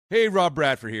Hey, Rob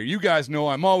Bradford here. You guys know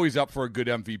I'm always up for a good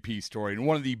MVP story, and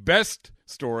one of the best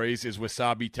stories is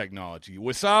Wasabi Technology.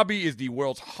 Wasabi is the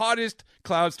world's hottest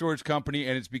cloud storage company,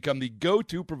 and it's become the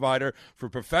go-to provider for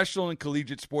professional and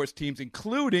collegiate sports teams,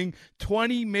 including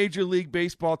 20 Major League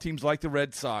Baseball teams like the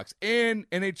Red Sox and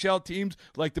NHL teams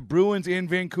like the Bruins and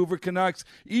Vancouver Canucks.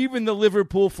 Even the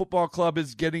Liverpool Football Club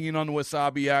is getting in on the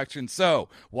Wasabi action. So,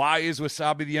 why is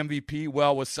Wasabi the MVP?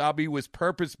 Well, Wasabi was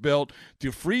purpose-built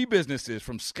to free businesses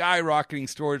from skyrocketing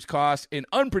storage costs and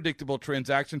unpredictable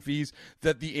transaction fees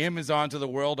that the Amazons of the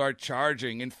world are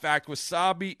charging. In fact,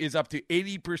 Wasabi is up to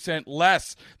 80%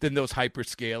 less than those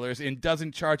hyperscalers and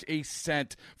doesn't charge a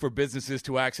cent for businesses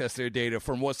to access their data.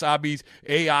 From Wasabi's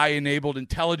AI-enabled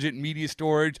intelligent media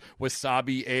storage,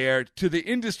 Wasabi Air, to the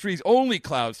industry's only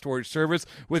cloud storage service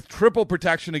with triple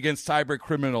protection against cyber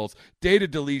criminals, data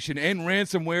deletion, and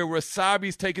ransomware,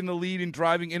 Wasabi's taken the lead in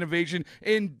driving innovation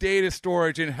in data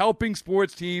storage and helping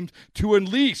sports teams to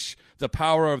unleash the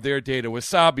power of their data.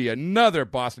 Wasabi, another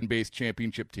Boston-based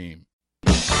championship team.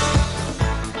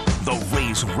 The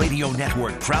Rays Radio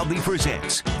Network proudly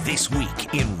presents This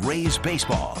Week in Rays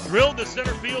Baseball. Drilled to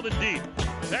center field and deep.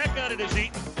 Back on it is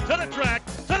Eaton. To the track.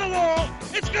 To the wall.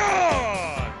 It's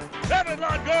gone! Evan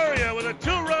Longoria with a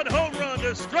two-run home run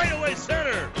to straightaway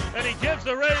center. And he gives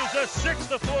the Rays a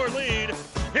 6-4 lead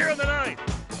here in the ninth.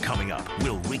 Coming up,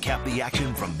 we'll recap the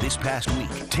action from this past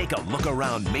week, take a look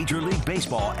around Major League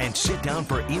Baseball, and sit down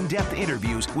for in-depth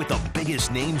interviews with the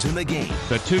biggest names in the game.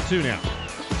 The 2-2 now.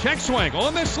 Check swing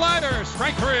on the slider.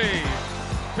 Strike three.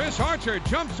 Chris Archer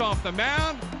jumps off the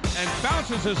mound and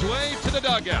bounces his way to the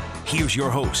dugout. Here's your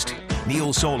host,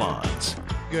 Neil Solondz.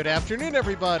 Good afternoon,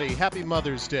 everybody. Happy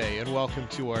Mother's Day, and welcome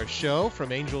to our show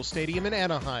from Angel Stadium in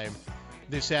Anaheim.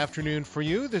 This afternoon for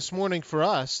you, this morning for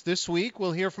us. This week,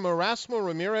 we'll hear from Erasmo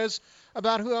Ramirez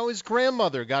about how his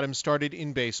grandmother got him started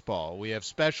in baseball. We have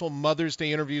special Mother's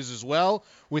Day interviews as well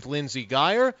with Lindsey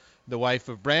Geyer, the wife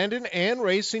of Brandon, and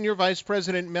Rays Senior Vice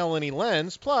President Melanie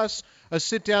Lenz, plus a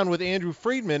sit-down with Andrew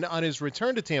Friedman on his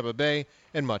return to Tampa Bay,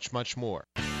 and much, much more.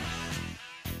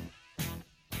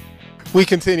 We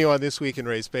continue on This Week in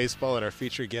Rays Baseball, and our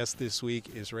featured guest this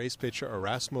week is Rays pitcher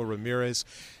Erasmo Ramirez.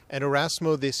 And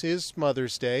Erasmo, this is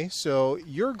Mother's Day, so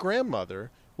your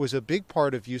grandmother was a big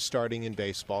part of you starting in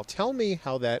baseball. Tell me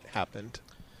how that happened.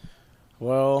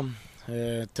 Well,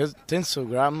 thanks to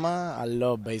Grandma, I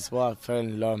love baseball. I fell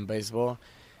in love in baseball.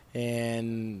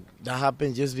 And that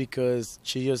happened just because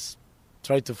she just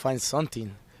tried to find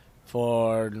something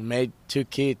for make two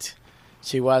kids.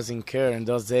 She wasn't care in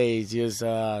those days, just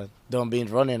don't be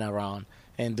running around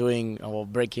and doing or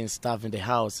breaking stuff in the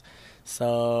house.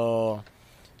 So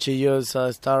she just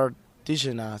started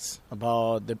teaching us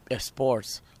about the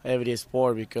sports, every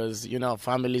sport, because, you know,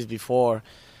 families before,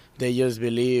 they just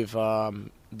believe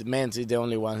the man is the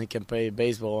only one who can play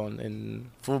baseball and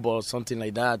football, something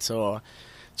like that. So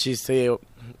she stay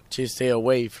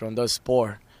away from those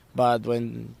sport. But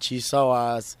when she saw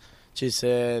us, she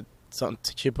said,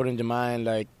 she put in the mind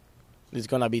like it's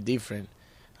gonna be different.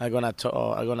 I'm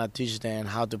gonna teach them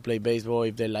how to play baseball.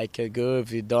 If they like it, good. If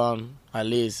they don't, at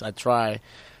least I try.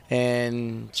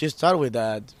 And she started with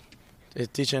that,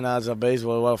 teaching us a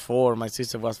baseball. I was 4, my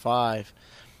sister was 5,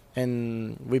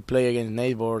 and we play against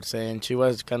neighbors. And she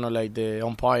was kind of like the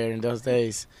umpire in those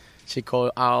days. She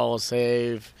called out,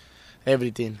 save,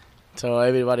 everything. So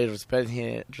everybody respect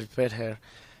her.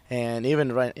 And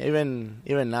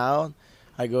even now,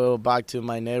 I go back to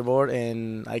my neighborhood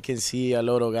and I can see a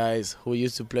lot of guys who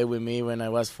used to play with me when I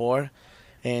was 4,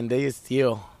 and they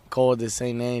still call the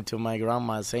same name to my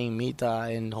grandma, saying Mita,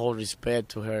 and hold respect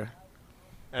to her.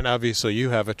 And obviously you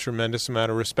have a tremendous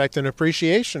amount of respect and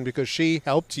appreciation because she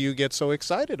helped you get so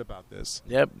excited about this.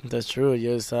 Yep, that's true.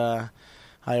 Just I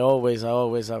always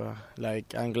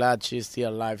like, I'm glad she's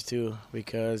still alive too,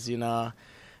 because, you know,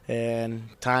 and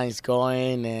time's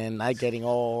going and I'm getting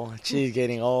old, she's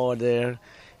getting older,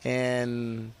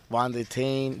 and when the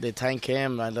time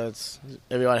came, and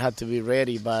everybody had to be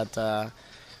ready, but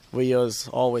we was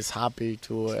always happy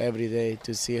to every day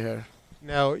to see her.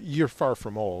 Now, you're far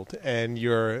from old, and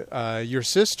your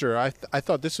sister, I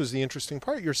thought this was the interesting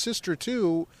part, your sister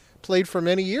too played for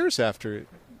many years after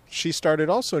she started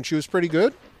also, and she was pretty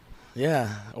good?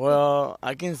 Yeah, well,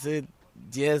 I can say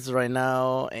yes right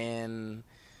now, and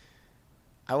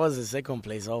I was in second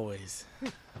place always.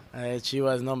 She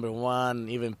was number 1,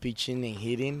 even pitching and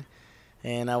hitting,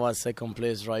 and I was second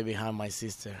place right behind my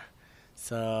sister.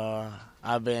 So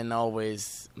I've been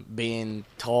always being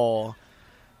told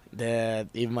that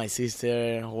if my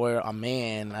sister were a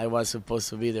man, I was supposed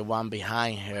to be the one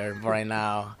behind her right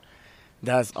now.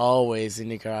 That's always in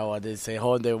Nicaragua. They say,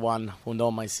 oh, the one who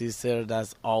know my sister,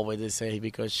 that's always they say,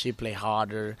 because she play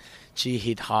harder, she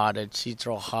hit harder, she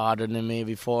throw harder than me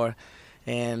before.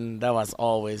 And that was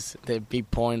always the big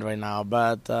point right now.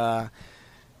 But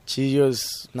she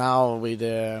just now with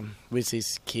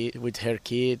his kid, with her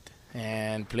kid,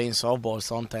 and playing softball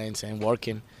sometimes and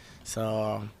working.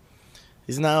 So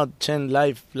it's now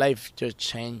life just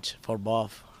changed for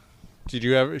both.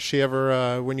 She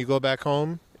ever, when you go back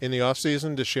home in the off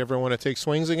season, does she ever want to take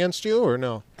swings against you or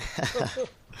no?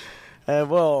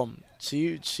 Well,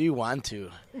 she want to,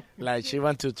 like she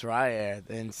want to try it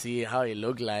and see how it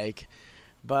look like,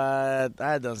 but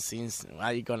I don't think it's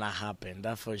gonna happen.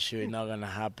 That for sure not gonna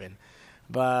happen.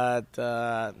 But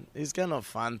it's kind of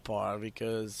fun part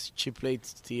because she played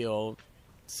still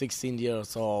 16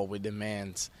 years old with the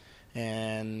men's,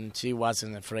 and she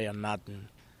wasn't afraid of nothing.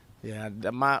 Yeah,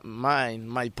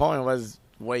 my point was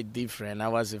way different. I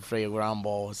was afraid of ground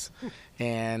balls,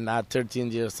 and at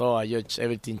 13 years old,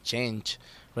 everything changed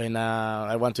when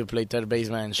I want to play third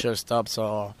baseman and shortstop.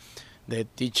 So the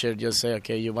teacher just said,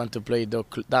 "Okay, you want to play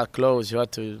that close, you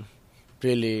have to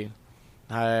really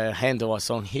handle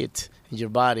some hit in your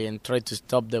body and try to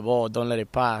stop the ball. Don't let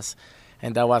it pass."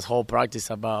 And that was whole practice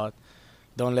about.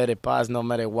 Don't let it pass no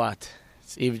matter what.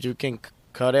 If you can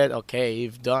cut it, okay.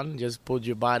 If done, just put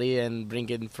your body and bring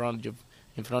it in front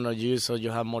of you so you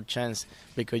have more chance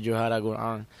because you had a good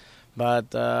arm.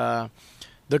 But the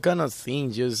kind of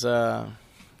thing just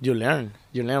you learn.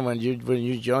 You learn when you're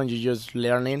young, you're just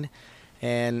learning.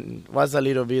 And it was a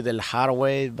little bit the hard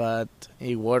way, but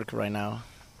it worked right now.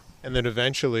 And then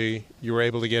eventually you were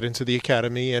able to get into the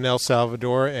academy in El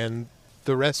Salvador, and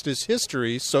the rest is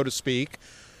history, so to speak.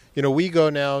 You know, we go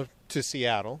now to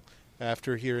Seattle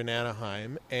after here in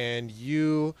Anaheim, and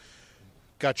you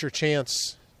got your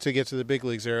chance to get to the big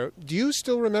leagues there. Do you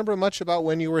still remember much about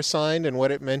when you were signed and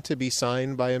what it meant to be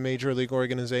signed by a major league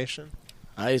organization?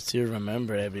 I still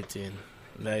remember everything,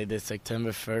 like the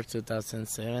September 1st,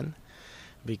 2007,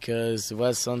 because it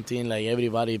was something like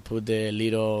everybody put the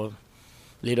little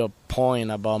point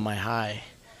about my height.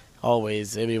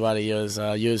 Always, everybody just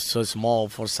you're so small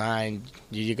for sign.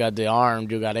 You got the arm,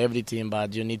 you got everything,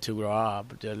 but you need to grow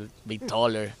up, to be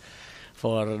taller,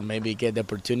 for maybe get the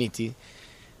opportunity.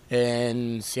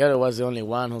 And Seattle was the only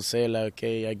one who said, like,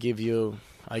 okay, I give you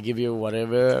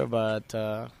whatever, but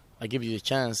I give you the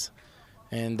chance.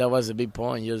 And that was a big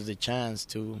point, just the chance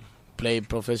to play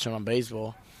professional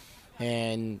baseball.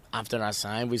 And after I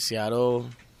signed with Seattle,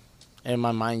 and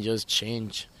my mind just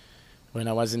changed. When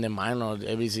I was in the minor,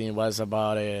 everything was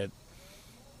about it.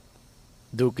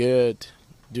 Do good,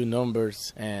 do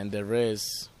numbers, and the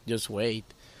rest, just wait.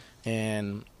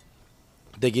 And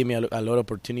they gave me a lot of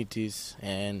opportunities,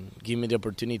 and give me the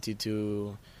opportunity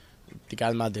to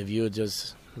get my debut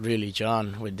just really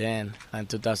young with them in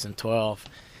 2012.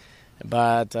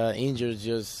 But injuries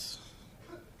just,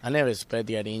 I never expected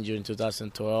to get injured in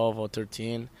 2012 or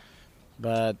 13.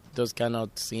 But those kind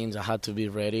of things, I had to be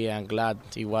ready. I'm glad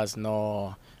it was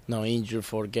no injury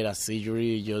for get a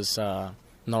surgery, just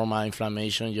normal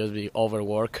inflammation, just be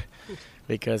overwork.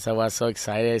 Because I was so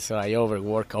excited, so I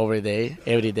overwork every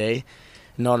day.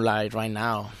 Not like right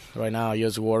now. Right now, I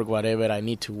just work whatever I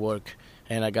need to work.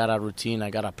 And I got a routine, I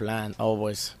got a plan,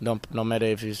 always. No matter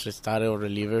if it's a starter or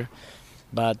reliever.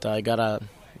 But I got to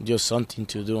just something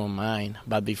to do on mine.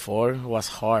 But before, it was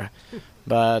hard.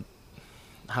 But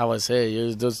how I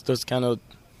say, those kind of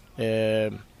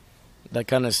that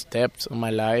kind of steps in my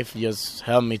life just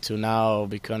helped me to now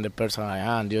become the person I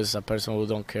am. Just a person who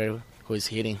don't care who is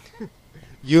hitting.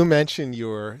 You mentioned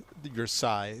your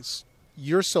size.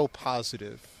 You're so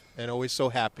positive and always so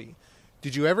happy.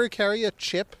 Did you ever carry a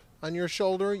chip on your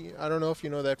shoulder? I don't know if you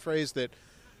know that phrase, that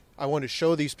I want to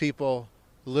show these people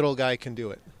the little guy can do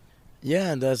it.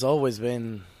 Yeah, that's always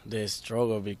been the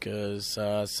struggle because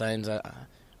since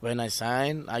when I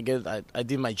signed, I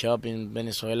did my job in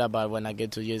Venezuela, but when I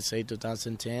get to USA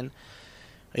 2010,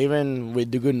 even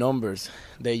with the good numbers,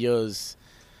 they just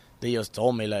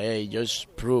told me, like, hey,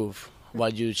 just prove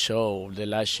what you showed the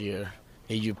last year.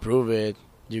 If you prove it,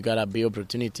 you got a big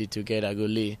opportunity to get a good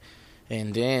league.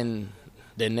 And then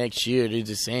the next year, it's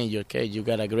the same. Okay, you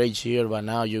got a great year, but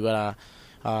now you got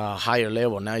a higher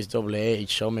level. Now it's AA.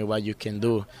 Show me what you can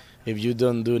do. If you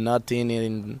don't do nothing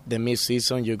in the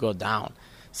mid-season, you go down.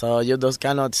 So those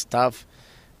kind of stuff,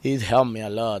 it helped me a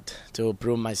lot to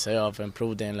prove myself and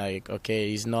prove them, like,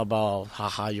 okay, it's not about how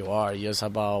high you are. It's just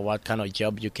about what kind of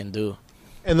job you can do.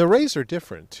 And the Rays are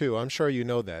different, too. I'm sure you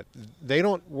know that. They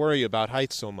don't worry about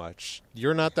height so much.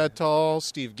 You're not that tall.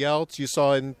 Steve Geltz, you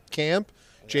saw in camp,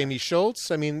 Jamie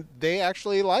Schultz. I mean, they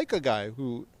actually like a guy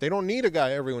who they don't need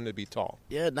everyone to be tall.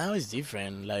 Yeah, now it's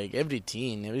different. Like every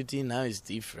team now is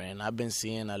different. I've been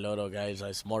seeing a lot of guys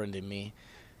are smarter than me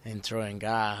and throwing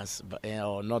gas, but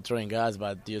not throwing gas,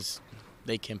 but just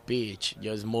they can pitch,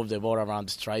 just move the ball around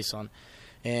the strike zone,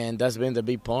 and that's been the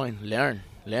big point. Learn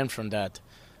from that.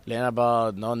 Learn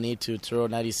about no need to throw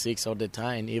 96 all the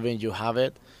time. Even you have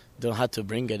it, don't have to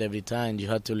bring it every time. You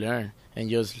have to learn and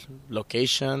just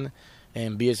location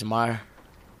and be smart.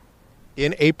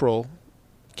 In April,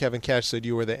 Kevin Cash said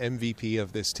you were the MVP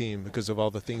of this team because of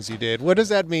all the things you did. What does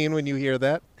that mean when you hear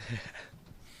that?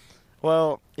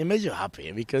 Well, it makes you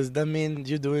happy because that means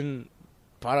you're doing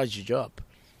part of your job.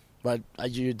 But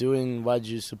you're doing what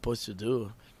you're supposed to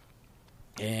do.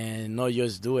 And not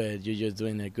just do it, you're just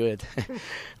doing it good.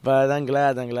 But I'm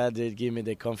glad they give me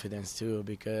the confidence too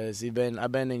because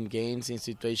I've been in games, in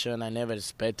situations I never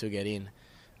expect to get in.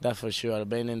 That's for sure. I've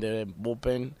been in the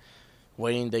bullpen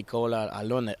waiting they call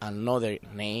another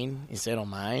name instead of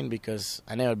mine because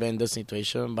I never been in this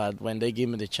situation. But when they give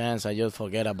me the chance, I just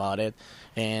forget about it.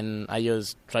 And I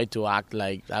just try to act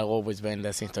like I've always been in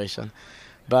that situation.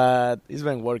 But it's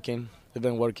been working. It's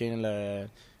been working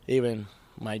even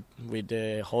with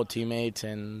the whole teammates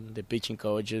and the pitching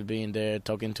coaches being there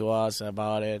talking to us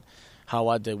about it, how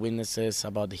are the weaknesses,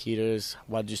 about the hitters,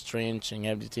 what the strengths and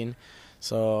everything.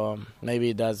 So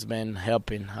maybe that's been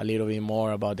helping a little bit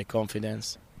more about the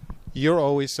confidence. You're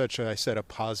always such a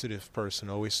positive person,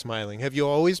 always smiling. Have you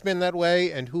always been that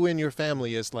way? And who in your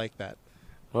family is like that?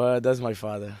 Well, that's my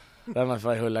father. That's my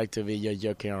father who likes to be just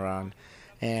joking around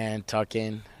and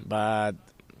talking. But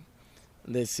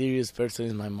the serious person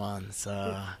is my mom.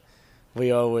 So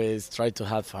we always try to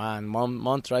have fun.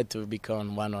 Mom tried to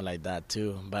become one like that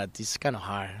too. But it's kind of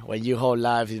hard. When your whole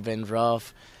life has been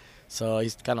rough, so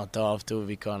it's kind of tough to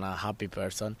become a happy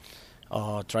person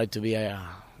or try to be,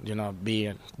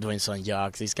 be doing some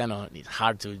jokes. It's kind of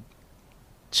hard to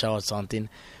show something.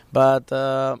 But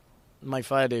my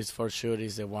father is for sure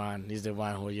is the one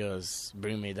who just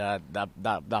bring me that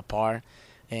part.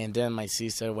 And then my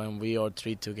sister, when we all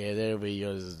three together, we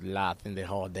just laughing the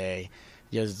whole day,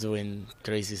 just doing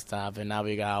crazy stuff. And now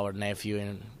we got our nephew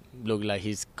and look like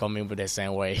he's coming the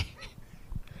same way.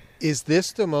 Is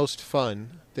this the most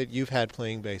fun that you've had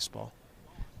playing baseball?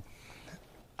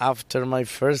 After my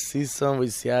first season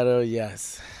with Seattle,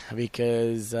 yes.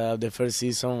 Because the first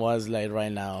season was like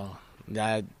right now.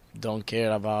 I don't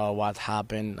care about what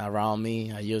happened around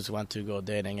me. I just want to go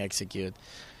there and execute.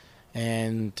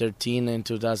 And 13 and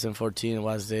 2014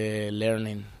 was the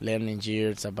learning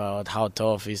years about how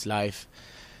tough is life,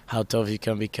 how tough you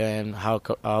can become, how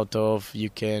tough you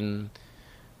can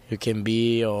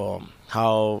be, or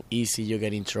how easy you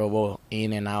get in trouble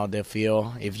in and out the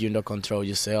field if you don't control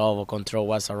yourself or control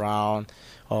what's around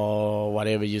or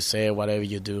whatever you say, whatever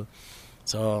you do.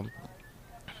 So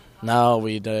now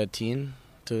with the team,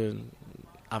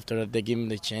 after they give me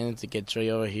the chance to get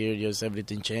traded over here, just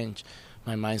everything changed.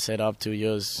 My mind set up to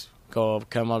just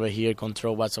come over here,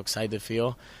 control what's outside the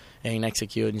field, and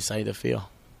execute inside the field.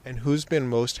 And who's been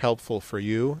most helpful for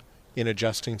you in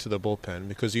adjusting to the bullpen?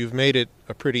 Because you've made it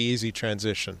a pretty easy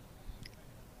transition.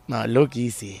 No, it looked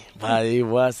easy, but it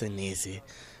wasn't easy.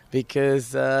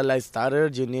 Because like starter,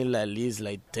 you need at least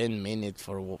 10 minutes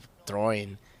for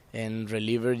throwing. And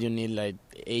reliever, you need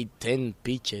 8-10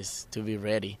 pitches to be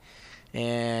ready.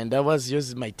 And that was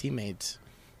just my teammates.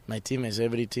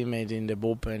 Every teammate in the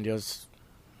bullpen just,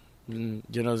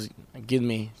 give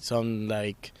me some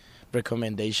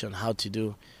recommendation how to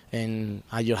do. And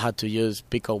I just had to just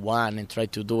pick up one and try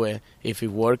to do it. If it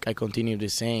works, I continue the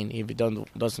same. If it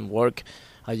doesn't work,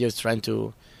 I just try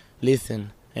to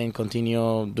listen and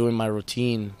continue doing my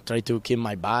routine. Try to keep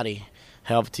my body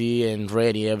healthy and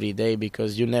ready every day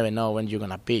because you never know when you're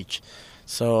going to pitch.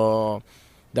 So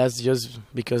that's just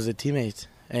because the teammates.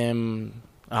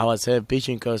 How I said,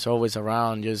 pitching coach always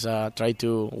around, just try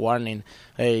to warning,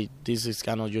 hey, this is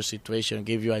kind of your situation,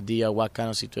 give you idea what kind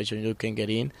of situation you can get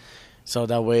in. So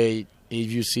that way, if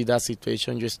you see that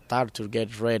situation, you start to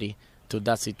get ready to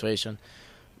that situation.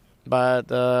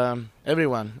 But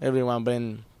everyone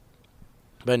been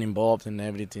involved in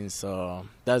everything, so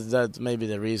that's maybe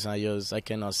the reason I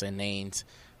cannot say names.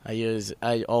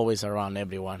 I always around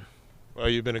everyone. Well,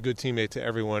 you've been a good teammate to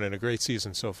everyone and a great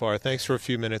season so far. Thanks for a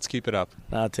few minutes. Keep it up.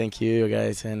 Thank you,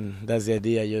 guys, and that's the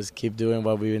idea. Just keep doing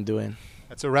what we've been doing.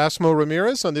 That's Erasmo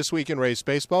Ramirez on This Week in Rays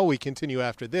Baseball. We continue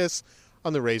after this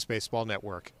on the Rays Baseball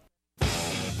Network.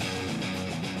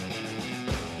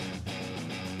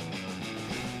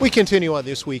 We continue on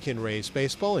This Week in Rays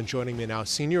Baseball, and joining me now,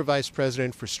 Senior Vice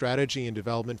President for Strategy and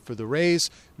Development for the Rays,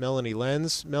 Melanie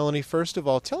Lenz. Melanie, first of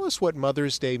all, tell us what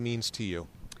Mother's Day means to you.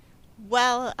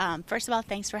 Well, first of all,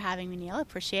 thanks for having me, Neil.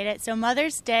 Appreciate it. So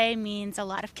Mother's Day means a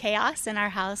lot of chaos in our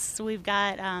house. We've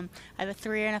got, I have a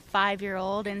 3- and a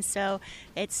 5-year-old, and so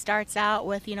it starts out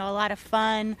with, a lot of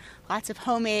fun, lots of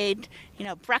homemade,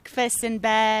 breakfasts in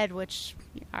bed, which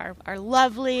are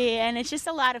lovely, and it's just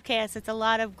a lot of chaos. It's a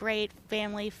lot of great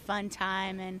family fun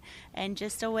time and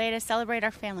just a way to celebrate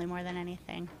our family more than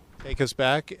anything. Take us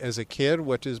back as a kid.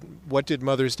 What did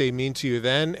Mother's Day mean to you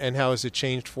then, and how has it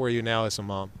changed for you now as a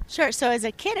mom? Sure. So as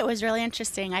a kid, it was really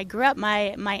interesting. I grew up,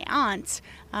 my aunt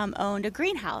owned a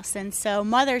greenhouse, and so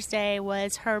Mother's Day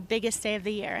was her biggest day of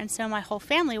the year. And so my whole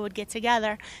family would get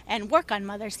together and work on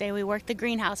Mother's Day. We worked the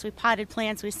greenhouse, we potted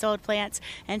plants, we sowed plants,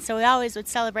 and so we always would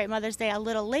celebrate Mother's Day a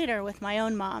little later with my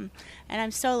own mom. And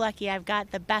I'm so lucky. I've got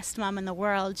the best mom in the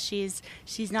world. She's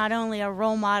not only a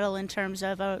role model in terms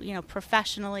of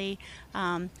professionally,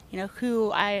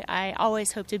 who I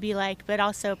always hope to be like, but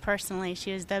also personally,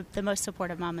 she is the most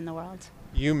supportive mom in the world.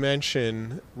 You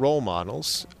mention role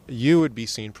models. You would be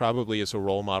seen probably as a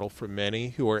role model for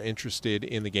many who are interested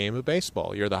in the game of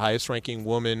baseball. You're the highest-ranking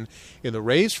woman in the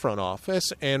Rays front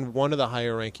office and one of the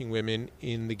higher-ranking women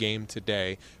in the game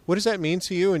today. What does that mean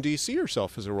to you, and do you see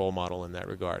yourself as a role model in that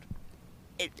regard?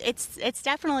 It's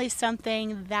definitely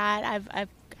something that I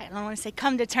don't want to say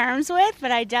come to terms with,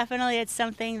 but it's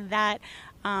something that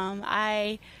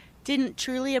I didn't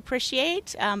truly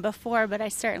appreciate before, but I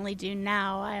certainly do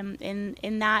now.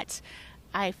 In that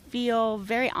I feel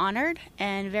very honored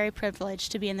and very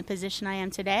privileged to be in the position I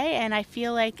am today, and I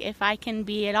feel like if I can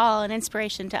be at all an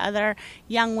inspiration to other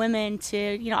young women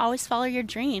to always follow your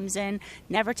dreams and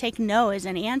never take no as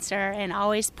an answer, and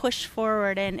always push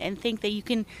forward and think that you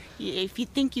can, if you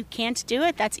think you can't do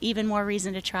it, that's even more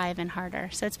reason to try even harder.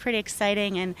 So it's pretty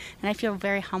exciting, and I feel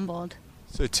very humbled.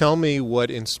 So tell me what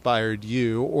inspired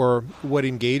you, or what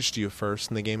engaged you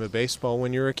first in the game of baseball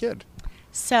when you were a kid.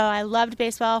 So I loved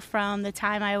baseball from the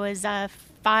time I was a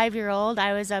 5-year-old.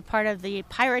 I was a part of the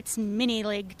Pirates mini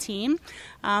league team.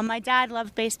 My dad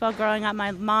loved baseball growing up.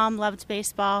 My mom loved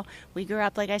baseball. We grew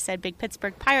up, like I said, big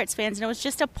Pittsburgh Pirates fans, and it was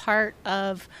just a part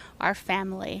of our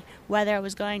family. Whether I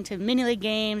was going to mini league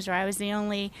games, or I was the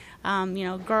only,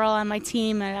 girl on my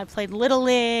team, and I played little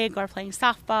league or playing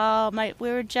softball.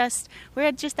 We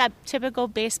had just that typical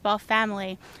baseball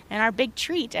family. And our big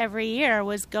treat every year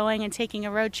was going and taking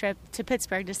a road trip to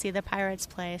Pittsburgh to see the Pirates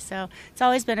play. So it's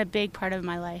always been a big part of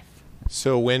my life.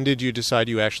 So when did you decide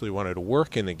you actually wanted to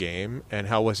work in the game, and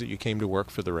how was it you came to work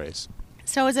for the Rays?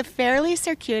 So it was a fairly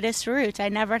circuitous route. I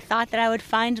never thought that I would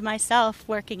find myself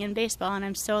working in baseball, and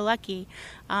I'm so lucky.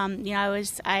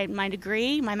 My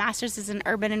degree, my master's is in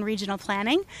urban and regional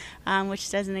planning, which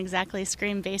doesn't exactly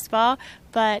scream baseball.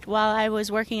 But while I was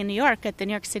working in New York at the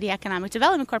New York City Economic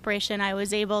Development Corporation, I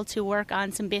was able to work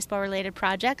on some baseball-related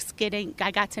projects.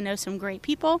 I got to know some great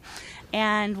people,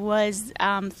 and was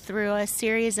through a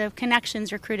series of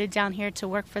connections recruited down here to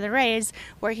work for the Rays,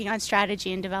 working on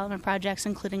strategy and development projects,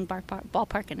 including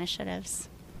ballpark initiatives.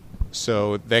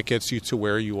 So that gets you to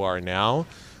where you are now.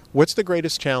 What's the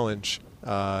greatest challenge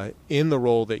in the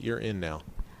role that you're in now?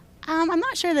 I'm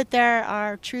not sure that there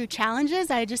are true challenges.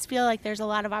 I just feel like there's a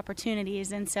lot of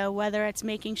opportunities. And so whether it's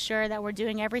making sure that we're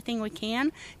doing everything we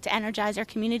can to energize our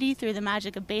community through the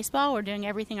magic of baseball, we're doing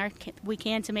everything we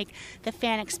can to make the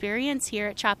fan experience here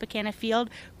at Tropicana Field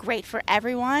great for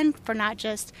everyone, for not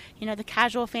just, the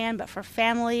casual fan, but for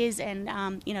families and,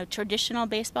 traditional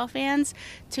baseball fans,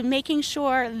 to making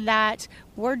sure that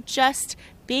we're just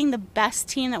being the best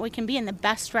team that we can be and the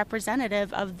best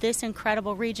representative of this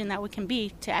incredible region that we can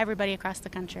be to everybody across the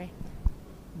country.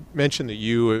 Mentioned that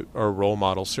you are a role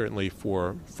model, certainly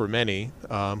for many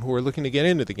who are looking to get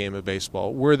into the game of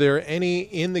baseball. Were there any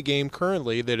in the game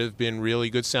currently that have been really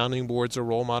good sounding boards or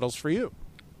role models for you?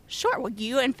 Sure. Well,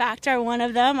 you, in fact, are one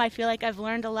of them. I feel like I've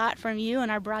learned a lot from you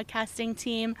and our broadcasting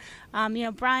team.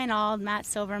 Brian Auld, Matt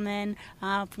Silverman,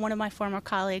 one of my former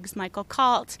colleagues, Michael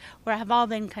Kalt, where have all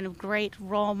been kind of great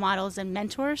role models and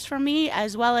mentors for me,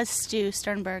 as well as Stu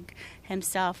Sternberg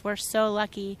himself. We're so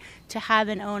lucky to have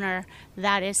an owner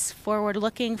that is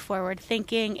forward-looking,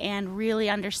 forward-thinking, and really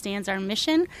understands our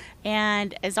mission,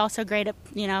 and is also great at,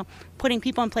 putting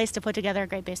people in place to put together a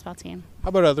great baseball team. How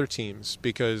about other teams?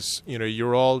 Because,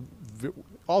 you're all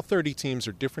 30 teams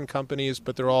are different companies,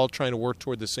 but they're all trying to work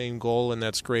toward the same goal, and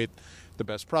that's create the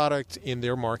best product in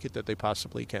their market that they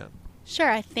possibly can.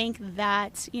 Sure. I think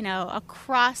that,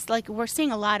 across, we're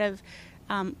seeing a lot of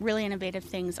really innovative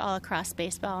things all across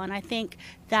baseball. And I think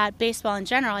that baseball in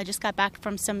general, I just got back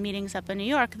from some meetings up in New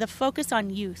York, the focus on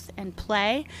youth and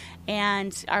play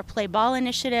and our Play Ball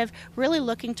initiative, really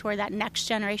looking toward that next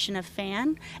generation of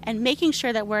fan and making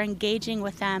sure that we're engaging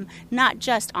with them, not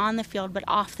just on the field, but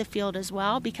off the field as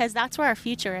well, because that's where our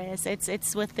future is.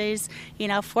 It's with these,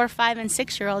 4, 5, and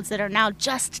 6-year-olds that are now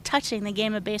just touching the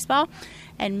game of baseball.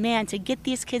 And man, to get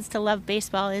these kids to love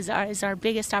baseball is our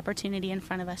biggest opportunity in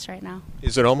front of us right now.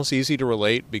 Is it almost easy to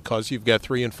relate because you've got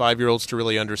 3- and 5-year-olds to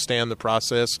really understand the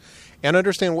process and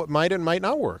understand what might and might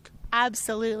not work?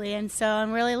 Absolutely, and so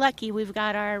I'm really lucky. We've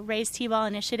got our Raise T-Ball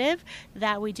initiative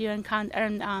that we do in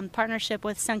partnership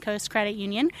with Suncoast Credit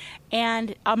Union,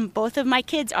 and both of my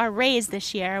kids are Rays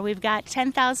this year. We've got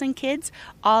 10,000 kids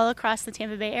all across the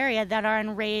Tampa Bay area that are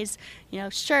in Rays,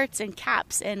 shirts and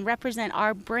caps and represent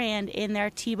our brand in their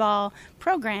T-Ball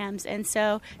programs. And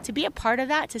so to be a part of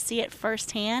that, to see it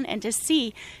firsthand, and to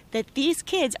see that these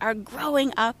kids are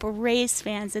growing up Rays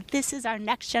fans, that this is our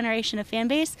next generation of fan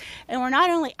base, and we're not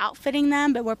only outfitting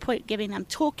them, but we're giving them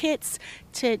toolkits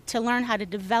to learn how to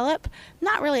develop,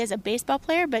 not really as a baseball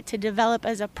player, but to develop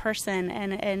as a person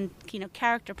and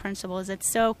character principles. It's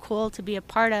so cool to be a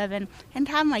part of and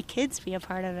have my kids be a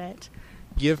part of it.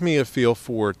 Give me a feel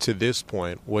for, to this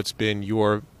point, what's been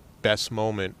your best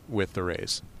moment with the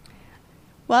Rays.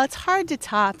 Well, it's hard to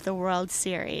top the World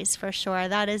Series, for sure.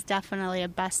 That is definitely a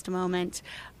best moment.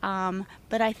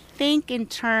 But I think in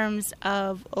terms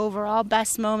of overall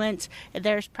best moment,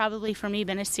 there's probably for me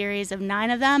been a series of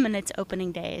 9 of them, and it's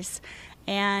opening days.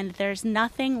 And there's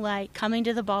nothing like coming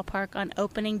to the ballpark on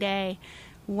opening day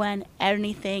when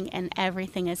anything and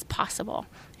everything is possible.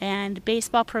 And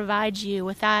baseball provides you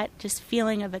with that just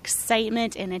feeling of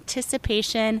excitement and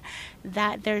anticipation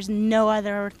that there's no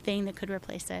other thing that could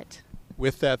replace it.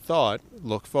 With that thought,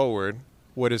 look forward.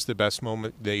 What is the best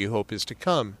moment that you hope is to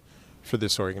come for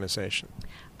this organization?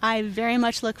 I very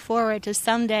much look forward to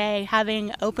someday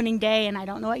having opening day, and I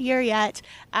don't know what year yet,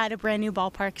 at a brand new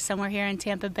ballpark somewhere here in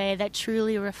Tampa Bay that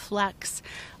truly reflects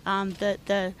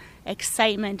the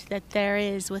excitement that there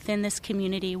is within this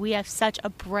community. We have such a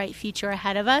bright future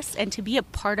ahead of us, and to be a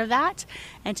part of that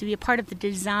and to be a part of the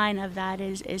design of that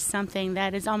is something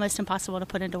that is almost impossible to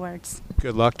put into words.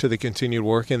 Good luck to the continued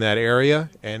work in that area,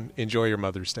 and enjoy your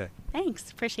Mother's Day. Thanks.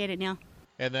 Appreciate it, Neil.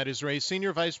 And that is Rays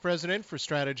Senior Vice President for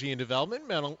Strategy and Development,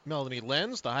 Melanie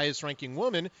Lenz, the highest-ranking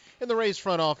woman in the Rays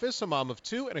front office, a mom of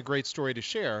 2, and a great story to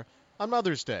share on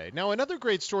Mother's Day. Now, another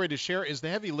great story to share is the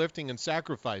heavy lifting and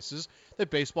sacrifices that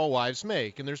baseball wives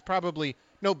make, and there's probably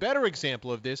no better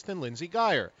example of this than Lindsey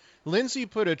Guyer. Lindsey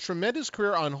put a tremendous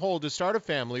career on hold to start a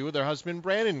family with her husband,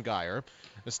 Brandon Guyer,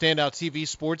 a standout TV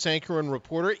sports anchor and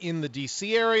reporter in the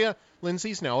D.C. area.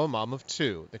 Lindsey's now a mom of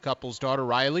 2. The couple's daughter,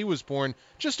 Riley, was born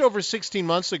just over 16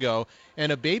 months ago,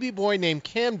 and a baby boy named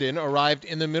Camden arrived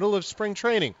in the middle of spring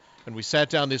training. And we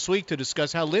sat down this week to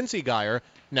discuss how Lindsey Guyer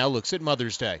now looks at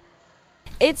Mother's Day.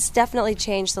 It's definitely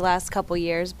changed the last couple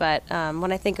years, but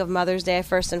when I think of Mother's Day, I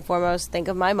first and foremost think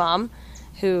of my mom,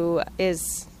 who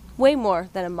is way more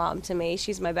than a mom to me.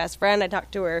 She's my best friend. I talk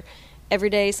to her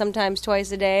every day, sometimes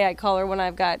twice a day. I call her when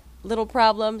I've got little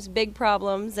problems, big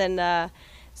problems, and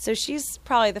so she's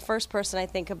probably the first person I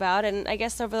think about. And I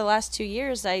guess over the last 2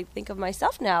 years, I think of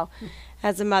myself now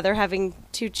as a mother, having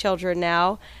 2 children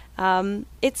now.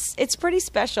 It's pretty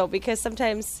special because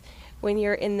sometimes when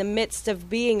you're in the midst of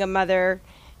being a mother,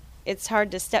 it's hard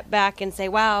to step back and say,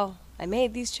 wow, I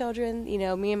made these children,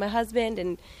 me and my husband,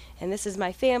 and this is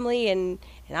my family, and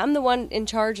I'm the one in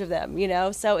charge of them,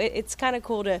 So it's kind of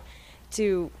cool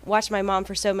to watch my mom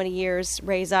for so many years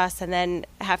raise us and then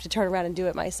have to turn around and do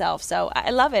it myself. So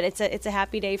I love it. It's a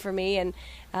happy day for me, and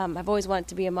I've always wanted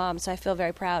to be a mom, so I feel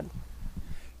very proud.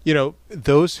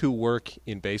 Those who work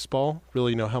in baseball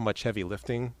really know how much heavy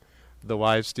lifting the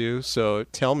wives do. So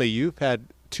tell me, you've had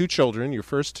 2 children, your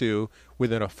first 2,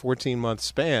 within a 14-month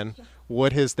span.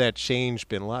 What has that change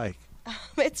been like?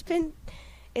 It's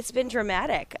been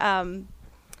dramatic.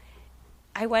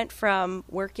 I went from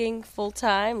working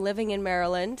full-time, living in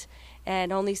Maryland,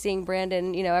 and only seeing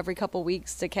Brandon, every couple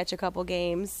weeks to catch a couple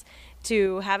games,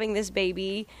 to having this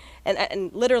baby.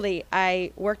 And literally,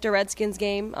 I worked a Redskins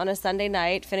game on a Sunday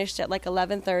night, finished at like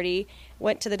 11:30,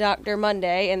 went to the doctor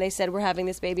Monday, and they said, we're having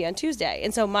this baby on Tuesday.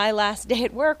 And so my last day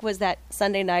at work was that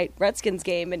Sunday night Redskins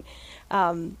game.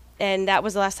 And that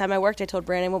was the last time I worked. I told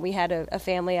Brandon when we had a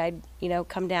family, I'd,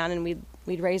 come down and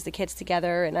we'd raise the kids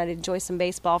together, and I'd enjoy some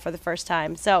baseball for the first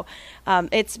time. So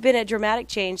it's been a dramatic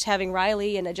change having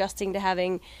Riley and adjusting to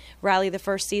having Riley the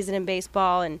first season in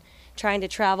baseball and trying to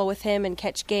travel with him and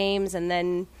catch games, and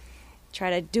then try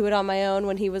to do it on my own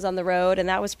when he was on the road, and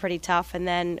that was pretty tough. And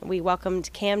then we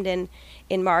welcomed Camden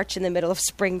in March in the middle of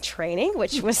spring training,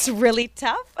 which was really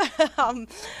tough.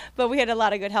 But we had a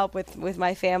lot of good help with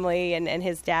my family and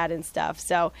his dad and stuff.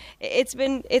 So it's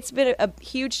been a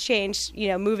huge change,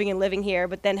 moving and living here,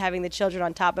 but then having the children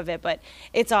on top of it. But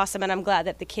it's awesome, and I'm glad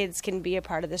that the kids can be a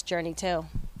part of this journey too.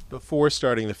 Before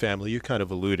starting the family, you kind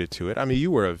of alluded to it. I mean, you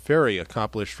were a very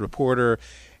accomplished reporter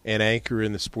and anchor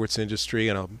in the sports industry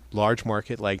in a large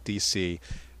market like D.C.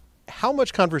 How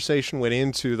much conversation went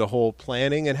into the whole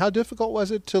planning, and how difficult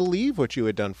was it to leave what you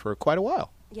had done for quite a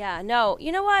while? Yeah, no,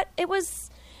 you know what? It was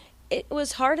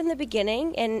hard in the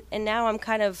beginning, and now I'm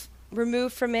kind of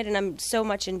removed from it, and I'm so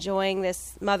much enjoying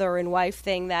this mother and wife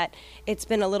thing that it's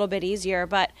been a little bit easier.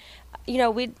 But,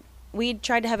 we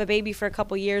tried to have a baby for a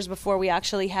couple years before we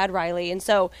actually had Riley. And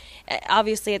so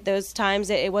obviously at those times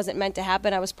it wasn't meant to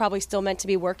happen. I was probably still meant to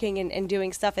be working and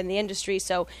doing stuff in the industry.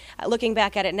 So looking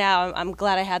back at it now, I'm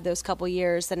glad I had those couple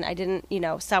years and I didn't,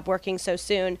 stop working so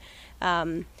soon.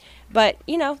 But,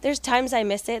 there's times I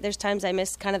miss it. There's times I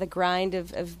miss kind of the grind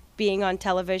of being on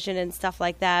television and stuff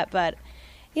like that. But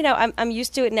I'm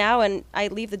used to it now, and I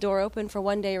leave the door open for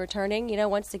one day returning,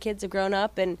 once the kids have grown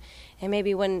up and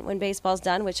maybe when baseball's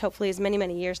done, which hopefully is many,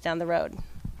 many years down the road.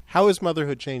 How has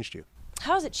motherhood changed you?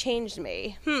 How has it changed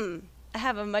me? I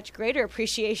have a much greater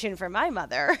appreciation for my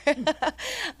mother.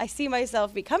 I see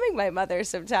myself becoming my mother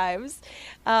sometimes.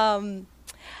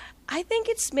 I think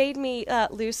it's made me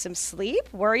lose some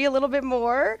sleep, worry a little bit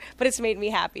more, but it's made me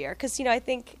happier because, I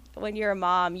think when you're a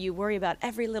mom, you worry about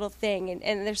every little thing,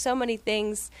 and there's so many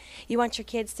things. You want your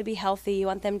kids to be healthy, you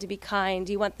want them to be kind,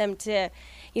 you want them to,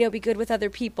 be good with other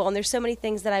people, and there's so many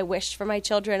things that I wish for my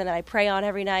children and that I pray on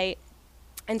every night.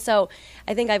 And so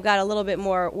I think I've got a little bit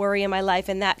more worry in my life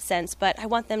in that sense, but I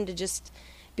want them to just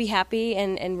be happy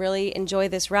and really enjoy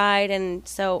this ride. And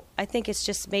so I think it's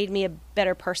just made me a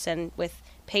better person with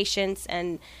patience,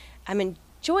 and I'm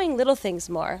enjoying little things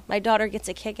more. My daughter gets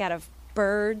a kick out of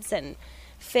birds and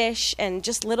fish and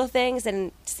just little things,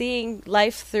 and seeing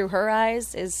life through her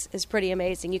eyes is pretty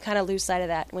amazing. You kind of lose sight of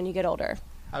that when you get older.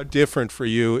 How different for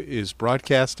you is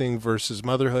broadcasting versus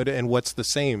motherhood, and what's the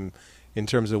same in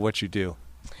terms of what you do?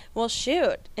 Well,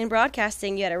 shoot. In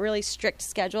broadcasting, you had a really strict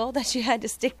schedule that you had to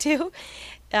stick to.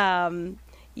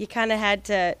 You kind of had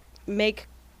to make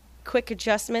quick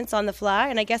adjustments on the fly,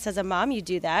 and I guess as a mom, you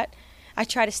do that. I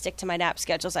try to stick to my nap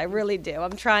schedules. I really do.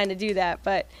 I'm trying to do that,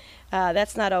 but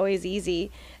that's not always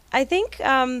easy. I think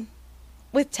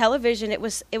with television, it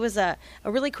was a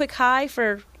really quick high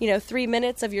for 3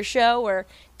 minutes of your show or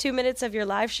 2 minutes of your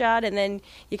live shot, and then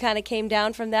you kind of came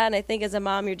down from that. And I think as a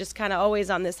mom, you're just kind of always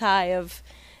on this high of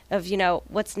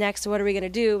what's next, what are we going to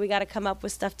do? We got to come up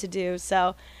with stuff to do.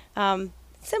 So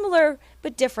similar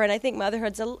but different. I think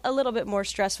motherhood's a little bit more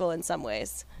stressful in some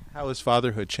ways. How has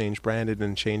fatherhood changed Brandon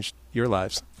and changed your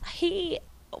lives? He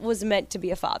was meant to be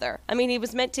a father. I mean, he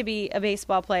was meant to be a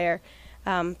baseball player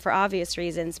for obvious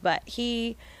reasons, but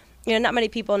he, not many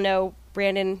people know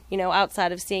Brandon,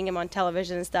 outside of seeing him on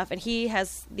television and stuff, and he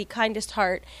has the kindest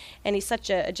heart, and he's such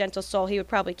a gentle soul. He would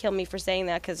probably kill me for saying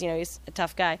that because, he's a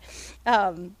tough guy.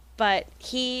 But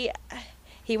he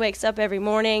wakes up every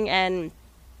morning, and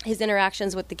his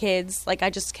interactions with the kids, I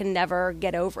just can never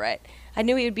get over it. I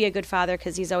knew he would be a good father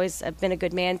because he's always been a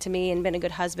good man to me and been a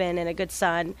good husband and a good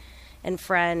son and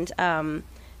friend.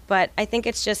 But I think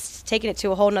it's just taking it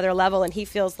to a whole nother level, and he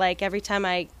feels like every time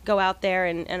I go out there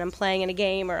and I'm playing in a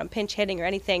game or I'm pinch hitting or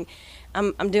anything,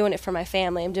 I'm doing it for my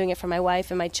family. I'm doing it for my wife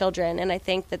and my children. And I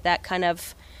think that kind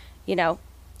of,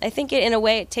 I think in a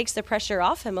way it takes the pressure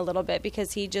off him a little bit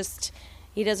because he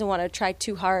doesn't want to try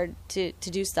too hard to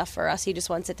do stuff for us. He just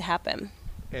wants it to happen.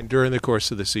 And during the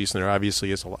course of the season, there obviously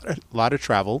is a lot of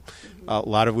travel, a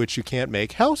lot of which you can't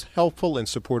make. How helpful and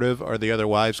supportive are the other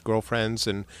wives, girlfriends,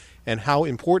 and how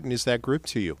important is that group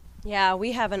to you? Yeah,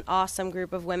 we have an awesome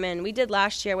group of women. We did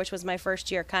last year, which was my first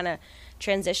year kind of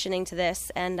transitioning to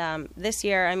this. And this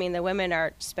year, the women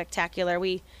are spectacular.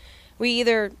 We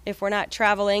either, if we're not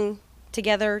traveling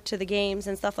together to the games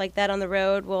and stuff like that on the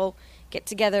road, we'll get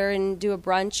together and do a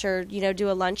brunch or,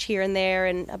 do a lunch here and there.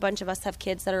 And a bunch of us have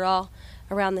kids that are all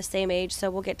around the same age, so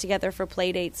we'll get together for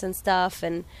play dates and stuff.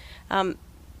 And,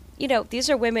 these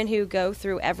are women who go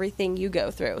through everything you go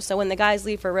through. So when the guys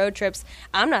leave for road trips,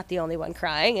 I'm not the only one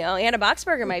crying. Anna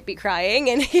Boxberger might be crying,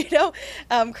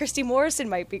 and, Christy Morrison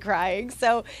might be crying.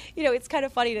 So, it's kind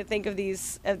of funny to think of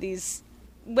these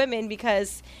women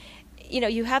because,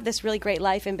 you have this really great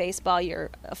life in baseball. You're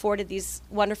afforded these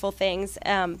wonderful things.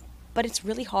 But it's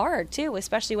really hard, too,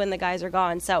 especially when the guys are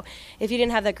gone. So if you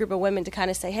didn't have that group of women to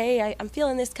kind of say, hey, I'm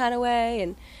feeling this kind of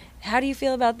way, how do you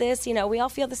feel about this? We all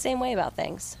feel the same way about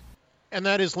things. And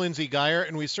that is Lindsey Geyer,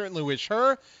 and we certainly wish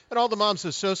her and all the moms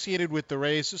associated with the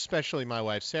Rays, especially my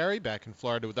wife Sari, back in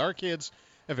Florida with our kids,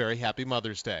 a very happy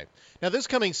Mother's Day. Now, this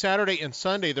coming Saturday and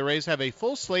Sunday, the Rays have a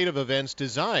full slate of events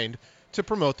designed to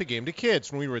promote the game to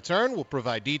kids. When we return, we'll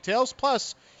provide details.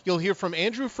 Plus, you'll hear from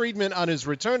Andrew Friedman on his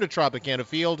return to Tropicana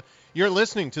Field. You're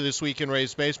listening to This Week in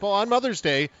Rays Baseball on Mother's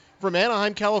Day from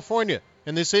Anaheim, California.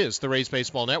 And this is the Rays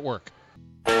Baseball Network.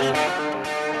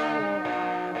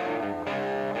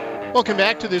 Welcome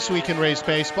back to This Week in Rays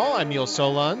Baseball. I'm Neil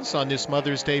Solondz on this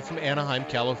Mother's Day from Anaheim,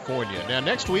 California. Now,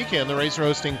 next weekend, the Rays are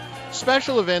hosting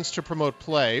special events to promote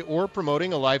play or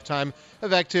promoting a lifetime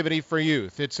of activity for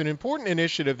youth. It's an important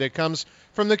initiative that comes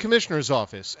from the Commissioner's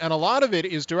Office, and a lot of it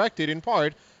is directed in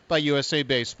part by USA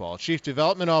Baseball. Chief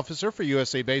Development Officer for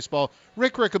USA Baseball,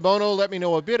 Rick Riccobono, let me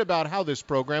know a bit about how this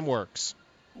program works.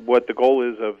 What the goal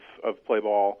is of Play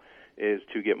Ball is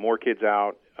to get more kids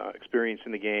out,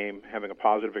 experiencing the game, having a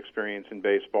positive experience in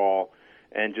baseball,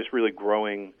 and just really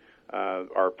growing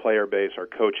our player base, our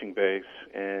coaching base,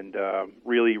 and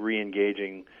really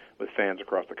re-engaging with fans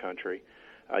across the country.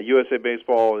 USA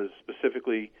Baseball is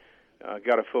specifically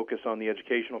got to focus on the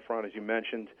educational front, as you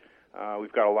mentioned.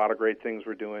 We've got a lot of great things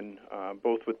we're doing,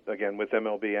 both with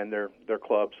MLB and their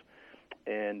clubs,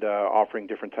 and offering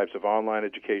different types of online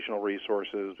educational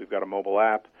resources. We've got a mobile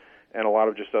app, and a lot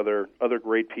of just other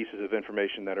great pieces of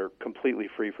information that are completely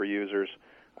free for users.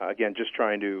 Again, just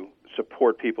trying to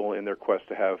support people in their quest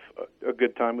to have a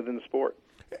good time within the sport.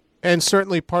 And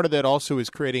certainly part of that also is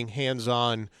creating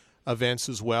hands-on events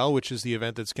as well, which is the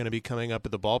event that's going to be coming up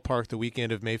at the ballpark the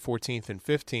weekend of May 14th and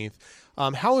 15th.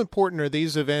 How important are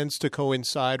these events to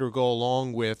coincide or go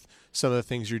along with some of the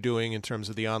things you're doing in terms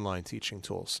of the online teaching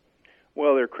tools?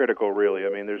 Well, they're critical, really. I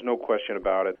mean, there's no question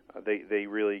about it. They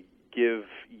really give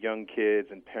young kids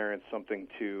and parents something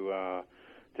to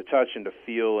touch and to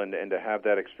feel and to have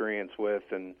that experience with.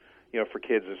 And, for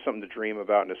kids, there's something to dream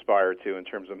about and aspire to in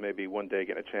terms of maybe one day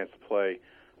getting a chance to play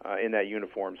in that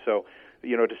uniform. So,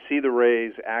 to see the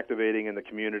Rays activating in the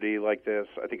community like this,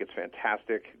 I think it's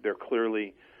fantastic. They're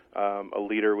clearly a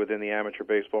leader within the amateur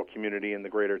baseball community in the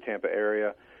greater Tampa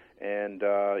area. And,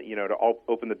 to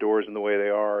open the doors in the way they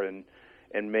are and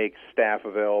make staff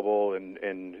available and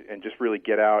just really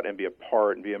get out and be a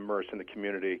part and be immersed in the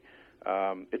community.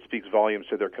 It speaks volumes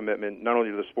to their commitment, not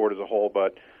only to the sport as a whole,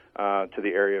 but to the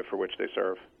area for which they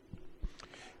serve.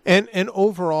 And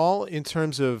overall, in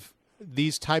terms of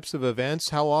these types of events,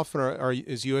 how often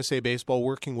is USA Baseball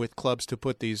working with clubs to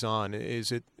put these on?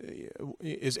 Is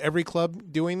every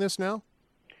club doing this now?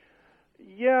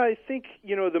 Yeah, I think,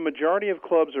 the majority of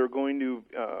clubs are going to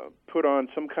put on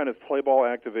some kind of play ball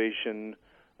activation,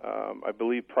 I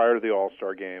believe, prior to the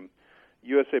All-Star game.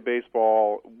 USA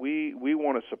Baseball, we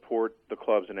want to support the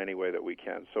clubs in any way that we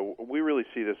can. So we really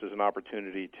see this as an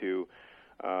opportunity to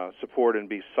support and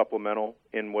be supplemental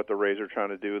in what the Rays are trying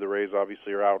to do. The Rays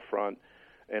obviously are out front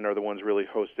and are the ones really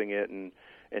hosting it and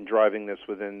driving this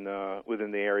within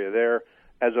the area there,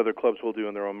 as other clubs will do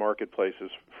in their own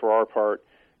marketplaces. For our part,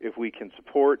 if we can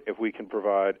support, if we can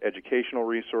provide educational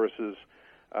resources,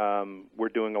 we're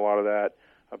doing a lot of that,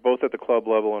 both at the club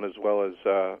level and as well as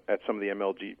at some of the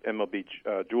MLB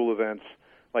dual events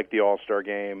like the All-Star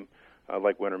Game,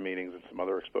 like winter meetings and some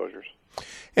other exposures.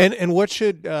 And what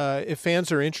should, if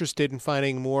fans are interested in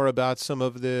finding more about some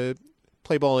of the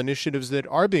play ball initiatives that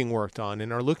are being worked on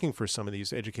and are looking for some of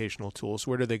these educational tools,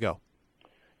 where do they go?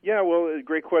 Yeah, well,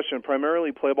 great question.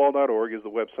 Primarily, playball.org is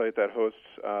the website that hosts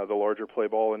the larger play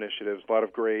ball initiatives. A lot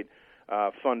of great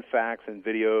fun facts and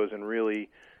videos and really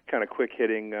kind of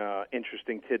quick-hitting,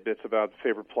 interesting tidbits about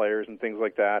favorite players and things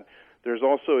like that. There's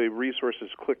also a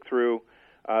resources click-through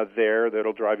there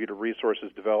that'll drive you to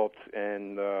resources developed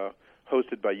and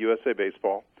hosted by USA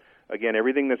Baseball. Again,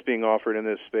 everything that's being offered in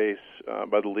this space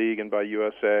by the league and by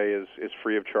USA is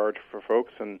free of charge for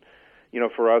folks. And,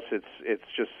 for us, it's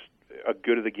just a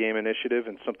good of the game initiative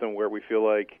and something where we feel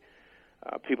like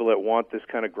people that want this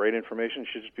kind of great information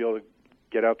should just be able to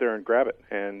get out there and grab it.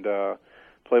 And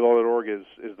playball.org is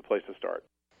the place to start.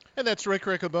 And that's Rick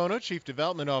Riccobono, Chief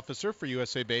Development Officer for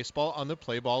USA Baseball on the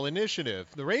Play Ball Initiative.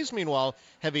 The Rays, meanwhile,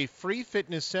 have a free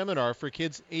fitness seminar for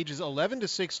kids ages 11 to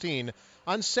 16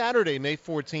 on Saturday, May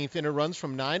 14th, and it runs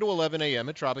from 9 to 11 a.m.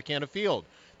 at Tropicana Field.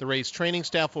 The Rays training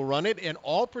staff will run it, and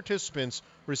all participants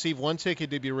receive one ticket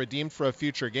to be redeemed for a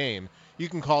future game. You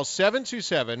can call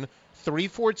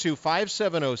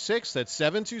 727-342-5706. That's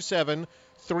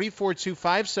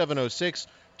 727-342-5706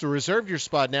 to reserve your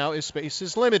spot now as space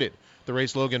is limited. The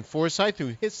Rays' Logan Forsythe,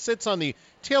 who sits on the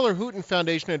Taylor Hooton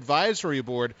Foundation Advisory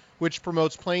Board, which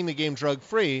promotes playing the game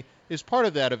drug-free, is part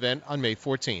of that event on May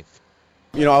 14th.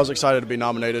 You know, I was excited to be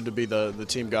nominated to be the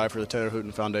team guy for the Taylor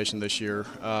Hooten Foundation this year.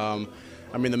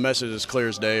 I mean, the message is clear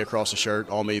as day across the shirt,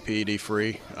 all me, PED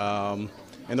free. And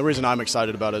the reason I'm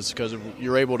excited about it is because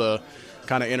you're able to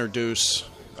kind of introduce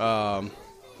the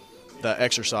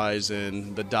exercise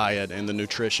and the diet and the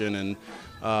nutrition and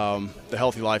the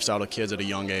healthy lifestyle to kids at a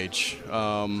young age.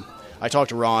 I talked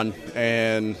to Ron,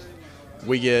 and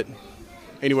we get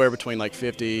anywhere between like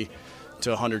 50 to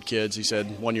 100 kids. He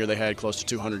said one year they had close to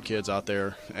 200 kids out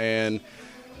there, and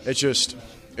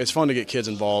it's fun to get kids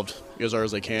involved as early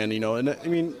as they can, you know. And I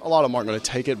mean, a lot of them aren't going to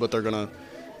take it, but they're going to,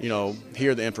 you know,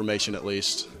 hear the information at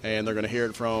least, and they're going to hear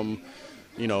it from,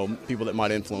 you know, people that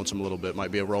might influence them a little bit, might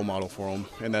be a role model for them,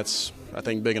 and that's, I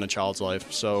think, big in a child's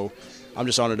life. So I'm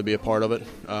just honored to be a part of it.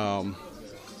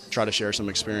 Try to share some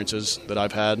experiences that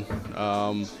I've had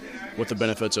with the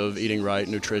benefits of eating right,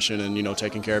 nutrition, and, you know,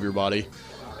 taking care of your body.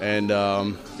 And,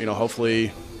 you know,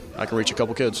 hopefully I can reach a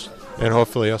couple kids. And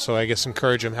hopefully also, I guess,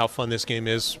 encourage them how fun this game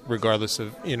is, regardless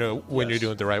of, you know, when you're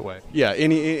doing it the right way. Yeah,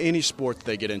 any sport that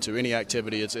they get into, any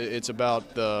activity, it's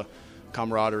about the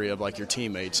camaraderie of, like, your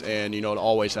teammates and, you know, to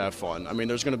always have fun. I mean,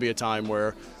 there's going to be a time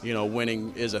where, you know,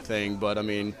 winning is a thing, but, I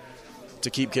mean, to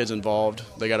keep kids involved,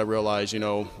 they got to realize, you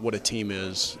know, what a team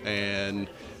is and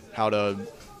how to,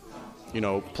 you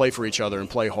know, play for each other and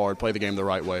play hard, play the game the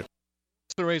right way.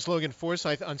 The Rays' Logan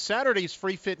Forsythe on Saturday's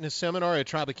free fitness seminar at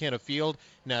Tropicana Field.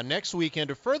 Now, next weekend,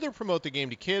 to further promote the game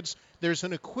to kids, there's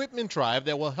an equipment drive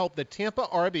that will help the Tampa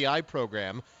RBI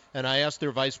program. And I asked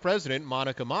their vice president,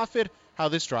 Monica Moffitt, how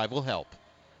this drive will help.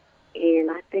 And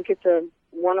I think it's a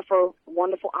wonderful,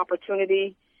 wonderful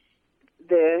opportunity.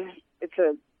 It's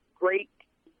a great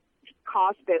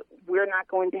cost that we're not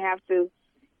going to have to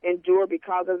endure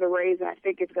because of the Rays. And I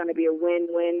think it's going to be a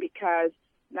win-win because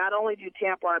not only do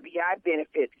Tampa RBI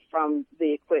benefit from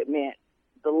the equipment,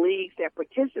 the leagues that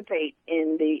participate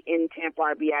in Tampa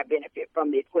RBI benefit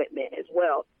from the equipment as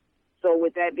well. So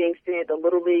with that being said, the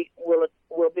Little League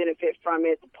will benefit from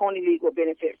it. The Pony League will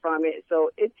benefit from it. So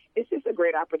it's just a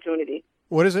great opportunity.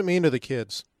 What does it mean to the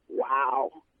kids?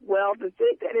 Wow. Well, to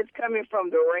think that it's coming from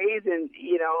the Rays, and,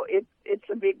 you know, it's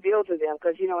a big deal to them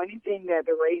because, you know, anything that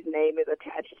the Rays name is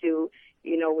attached to,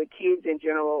 you know, with kids in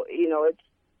general, you know,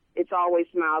 it's always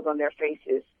smiles on their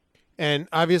faces. And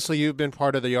obviously you've been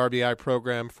part of the RBI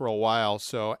program for a while,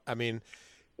 so, I mean...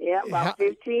 Yeah, about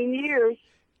 15 years.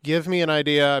 Give me an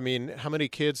idea, I mean, how many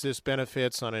kids this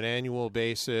benefits on an annual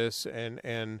basis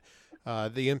and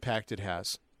the impact it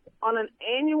has. On an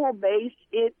annual base,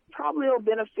 it probably will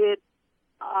benefit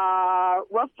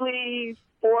roughly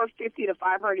 450 to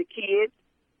 500 kids.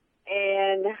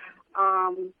 And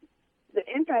the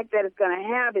impact that it's going to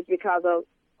have is because of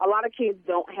a lot of kids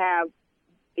don't have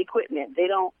equipment. They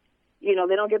don't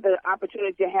get the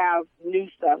opportunity to have new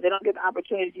stuff. They don't get the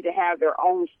opportunity to have their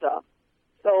own stuff.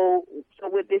 So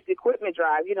with this equipment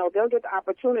drive, you know, they'll get the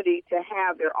opportunity to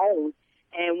have their own.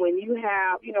 And when you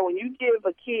when you give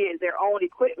a kid their own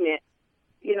equipment,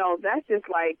 you know, that's just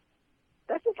like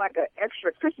an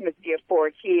extra Christmas gift for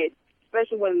a kid,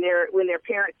 especially when their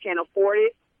parents can't afford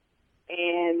it.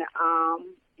 And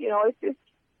you know, it's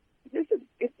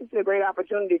just a great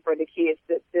opportunity for the kids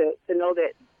to know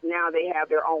that now they have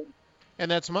their own. And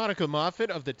that's Monica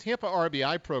Moffitt of the Tampa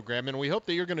RBI program, and we hope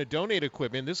that you're going to donate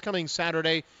equipment this coming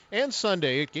Saturday and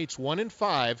Sunday at gates 1 and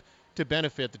 5 to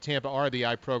benefit the Tampa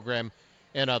RBI program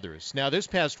and others. Now, this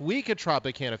past week at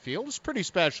Tropicana Field was pretty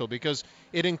special because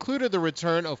it included the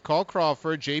return of Carl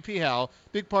Crawford, J.P. Howell,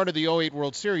 big part of the 08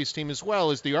 World Series team, as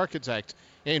well as the architect,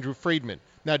 Andrew Friedman.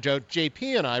 Now,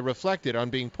 J.P. and I reflected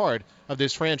on being part of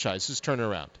this franchise's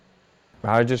turnaround.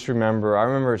 I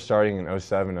remember starting in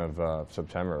 07 of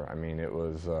September. I mean, it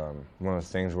was one of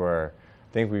those things where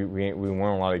I think we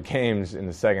won a lot of games in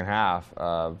the second half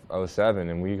of 07,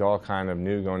 and we all kind of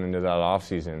knew going into that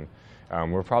offseason.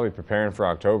 We're probably preparing for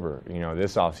October. You know,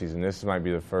 this offseason, this might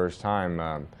be the first time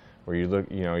where you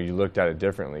looked at it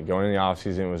differently. Going in the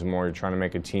offseason, it was more you're trying to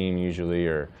make a team usually,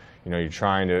 or you're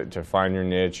trying to find your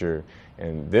niche,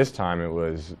 and this time it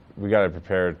was we got to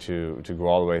prepare to go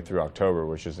all the way through October,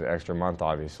 which is an extra month,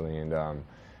 obviously, and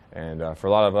for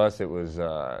a lot of us, it was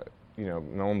no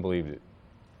one believed it.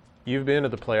 You've been to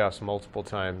the playoffs multiple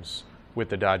times with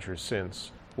the Dodgers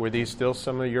since. Were these still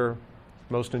some of your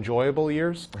most enjoyable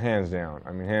years? Hands down.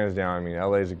 I mean,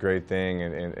 LA is a great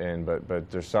thing,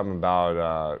 but there's something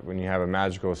about when you have a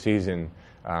magical season.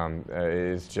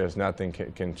 It's just nothing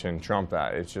can trump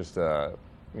that. It's just to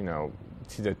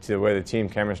the way the team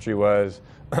chemistry was,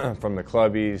 from the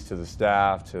clubbies to the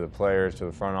staff to the players to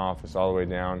the front office all the way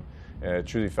down. it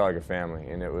truly felt like a family,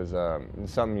 and it was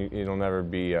something it'll never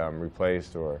be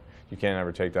replaced, or you can't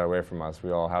ever take that away from us.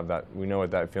 We all have that. We know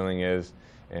what that feeling is,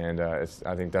 and I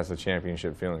think that's a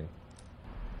championship feeling.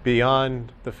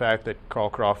 Beyond the fact that Carl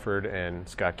Crawford and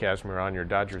Scott Kazmir are on your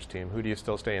Dodgers team, who do you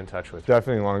still stay in touch with?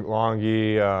 Definitely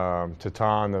Longy,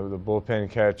 Tatan, the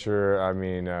bullpen catcher. I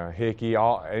mean, Hickey,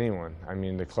 anyone. I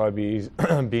mean, the clubbies,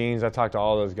 Beans. I talk to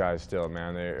all those guys still,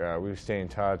 man. We stay in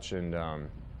touch, and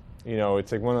you know,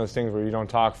 it's like one of those things where you don't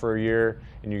talk for a year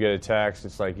and you get a text.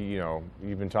 It's like, you know,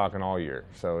 you've been talking all year.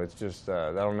 So it's just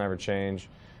that'll never change.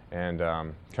 And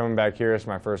coming back here, it's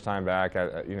my first time back.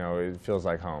 You know, it feels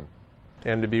like home.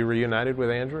 And to be reunited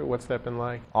with Andrew, what's that been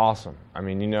like? Awesome. I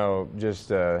mean, you know, just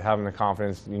having the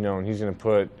confidence, you know, and he's going to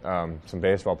put some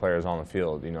baseball players on the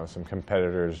field, you know, some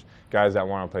competitors, guys that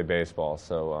want to play baseball.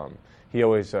 So he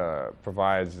always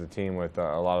provides the team with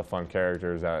a lot of fun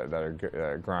characters that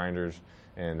are grinders,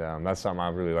 and that's something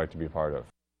I'd really like to be part of.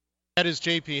 That is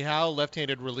J.P. Howell,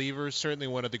 left-handed reliever, certainly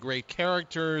one of the great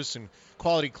characters and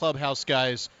quality clubhouse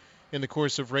guys in the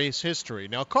course of Rays history.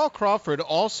 Now, Carl Crawford,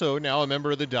 also now a member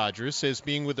of the Dodgers, says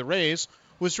being with the Rays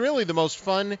was really the most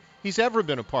fun he's ever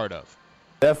been a part of.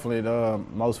 Definitely the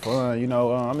most fun. You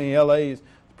know, I mean, L.A. is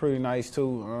pretty nice,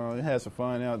 too. It has some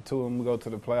fun out, too, when we go to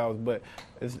the playoffs. But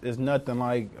it's nothing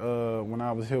like when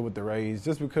I was here with the Rays,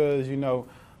 just because, Joe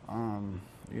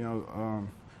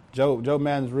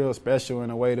Maddon's real special in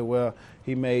a way that, well,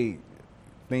 he made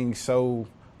things so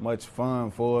much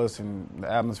fun for us, and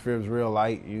the atmosphere is real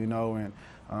light, you know,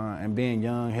 and being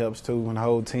young helps too when the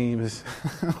whole team is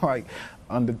like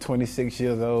under 26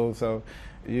 years old. So,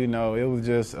 you know, it was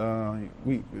just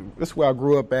that's where I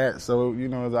grew up at. So, you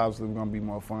know, it's obviously going to be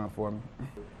more fun for me.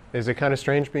 Is it kind of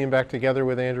strange being back together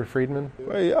with Andrew Friedman?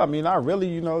 Well, yeah, I mean, I really,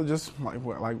 you know, just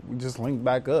like we just linked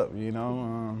back up, you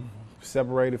know,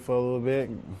 separated for a little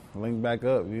bit, linked back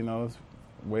up, you know, it's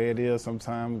the way it is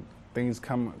sometimes. Things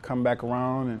come back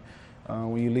around,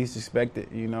 and when you least expect it,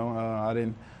 you know. I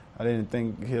didn't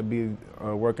think he'll be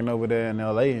working over there in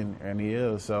L.A. and he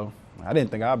is. So I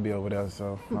didn't think I'd be over there.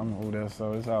 So I'm over there.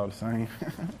 So it's all the same.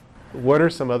 What are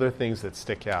some other things that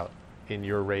stick out in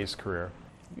your Rays career?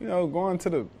 You know, going to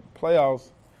the playoffs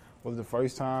was the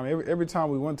first time. Every time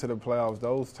we went to the playoffs,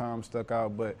 those times stuck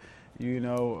out. But you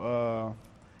know,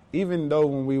 even though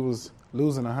when we was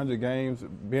losing 100 games,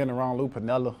 being around Lou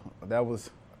Piniella, that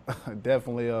was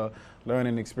definitely a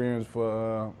learning experience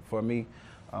for me.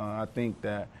 I think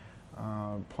that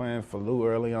playing for Lou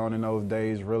early on in those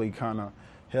days really kind of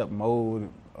helped mold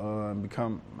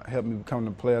helped me become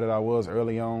the player that I was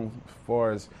early on, as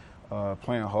far as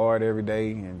playing hard every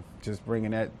day and just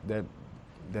bringing that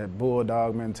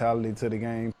bulldog mentality to the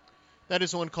game. That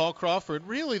is one Carl Crawford,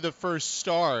 really the first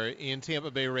star in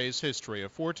Tampa Bay Rays history, a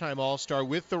four-time All-Star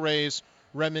with the Rays,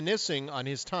 reminiscing on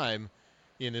his time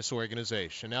in this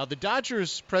organization. Now, the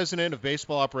Dodgers president of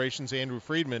baseball operations, Andrew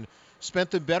Friedman, spent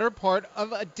the better part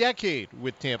of a decade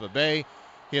with Tampa Bay.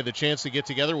 He had the chance to get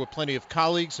together with plenty of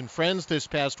colleagues and friends this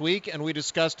past week, and we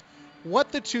discussed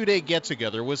what the two-day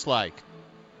get-together was like.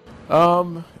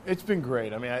 It's been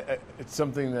great. I mean, it's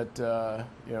something that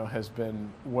has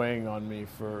been weighing on me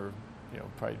for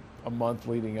probably a month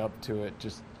leading up to it.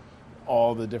 Just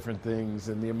all the different things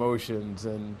and the emotions,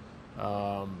 and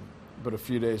but a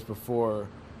few days before,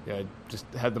 I just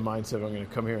had the mindset I'm going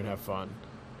to come here and have fun,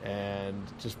 and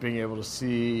just being able to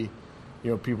see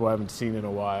people I haven't seen in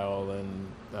a while, and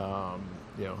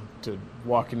to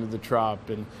walk into the Trop,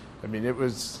 and I mean it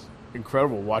was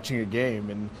incredible watching a game,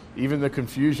 and even the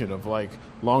confusion of like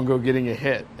Longo getting a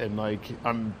hit, and like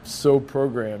I'm so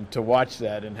programmed to watch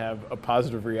that and have a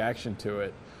positive reaction to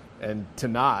it, and to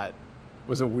not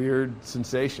was a weird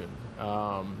sensation.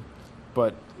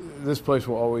 But this place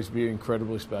will always be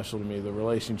incredibly special to me. The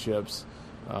relationships,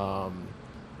 two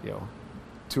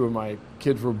of my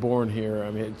kids were born here. I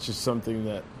mean, it's just something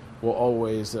that will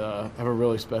always have a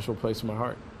really special place in my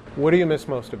heart. What do you miss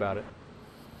most about it?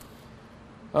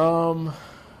 I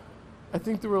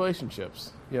think the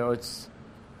relationships. It's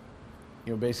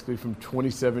basically from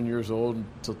 27 years old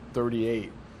until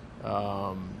 38.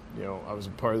 I was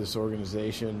a part of this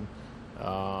organization.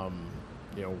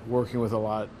 Working with a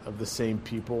lot of the same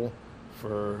people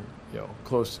for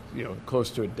close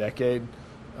to a decade,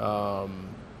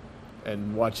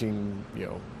 and watching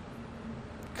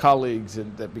colleagues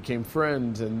that became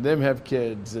friends, and them have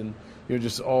kids, and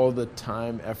just all the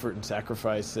time, effort, and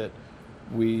sacrifice that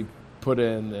we put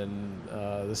in, and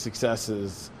the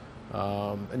successes,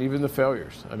 and even the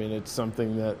failures. I mean, it's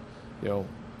something that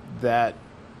that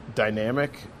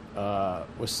dynamic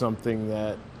was something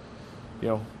that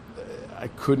I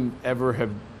couldn't ever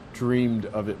have dreamed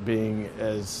of it being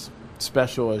as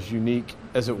special, as unique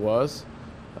as it was.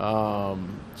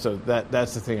 So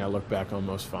that's the thing I look back on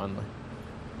most fondly.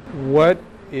 What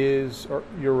is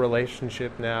your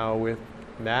relationship now with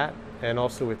Matt and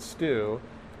also with Stu,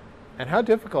 and how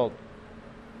difficult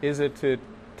is it to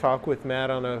talk with Matt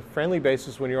on a friendly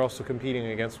basis when you're also competing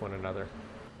against one another?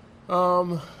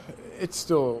 It's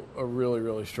still a really,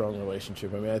 really strong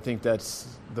relationship. I mean, I think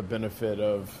that's the benefit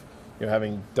of,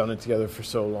 having done it together for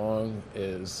so long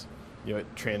is, it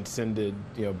transcended,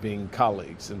 being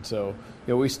colleagues. And so,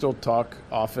 we still talk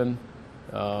often.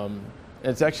 And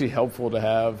it's actually helpful to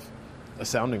have a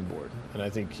sounding board. And I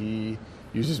think he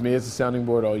uses me as a sounding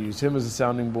board. I'll use him as a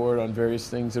sounding board on various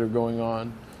things that are going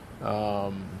on.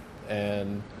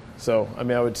 And so, I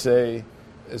mean, I would say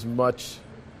as much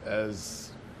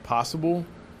as possible,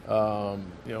 the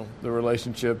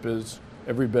relationship is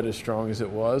every bit as strong as it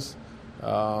was.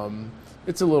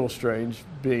 It's a little strange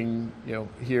being,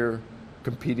 here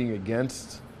competing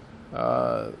against,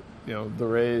 the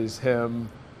Rays, him.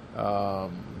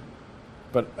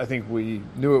 But I think we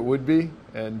knew it would be,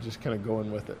 and just kind of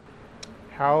going with it.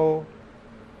 How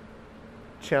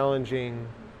challenging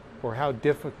or how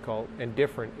difficult and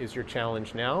different is your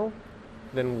challenge now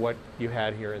than what you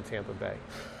had here in Tampa Bay?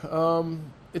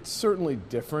 It's certainly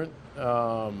different.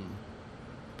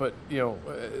 But,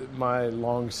 my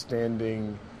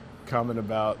long-standing comment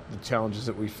about the challenges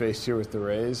that we faced here with the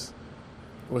Rays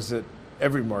was that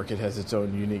every market has its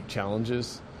own unique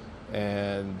challenges,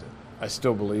 and I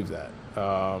still believe that.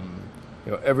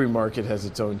 Every market has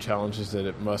its own challenges that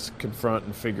it must confront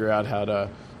and figure out how to,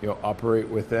 operate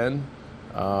within.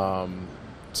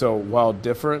 So while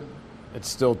different, it's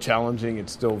still challenging.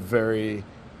 It's still very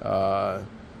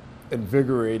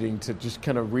invigorating to just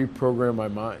kind of reprogram my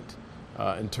mind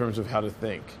in terms of how to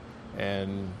think.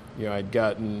 And, I'd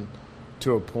gotten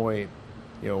to a point,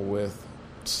 with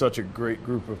such a great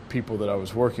group of people that I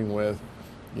was working with,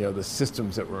 the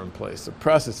systems that were in place, the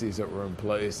processes that were in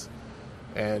place,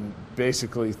 and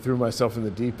basically threw myself in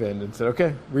the deep end and said,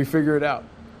 okay, refigure it out.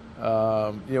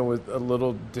 With a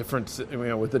little different,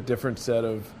 with a different set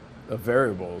of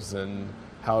variables, and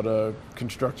how to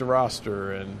construct a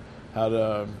roster, and how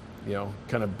to,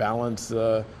 kind of balance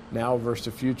the now versus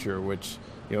the future, which,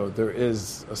 there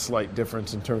is a slight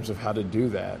difference in terms of how to do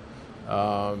that.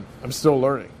 I'm still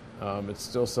learning. It's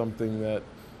still something that,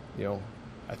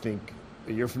 I think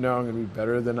a year from now I'm going to be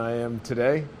better than I am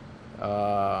today.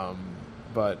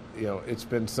 But, it's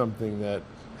been something that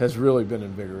has really been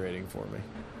invigorating for me.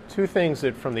 Two things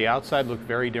that from the outside look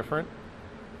very different,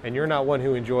 and you're not one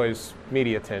who enjoys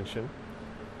media attention,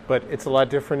 but it's a lot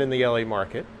different in the LA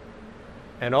market.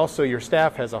 And also your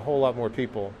staff has a whole lot more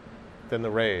people than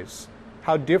the Rays.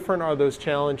 How different are those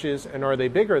challenges, and are they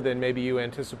bigger than maybe you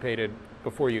anticipated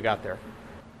before you got there?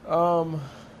 No,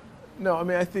 I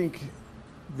mean, I think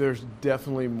there's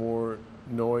definitely more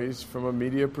noise from a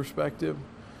media perspective,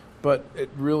 but it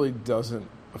really doesn't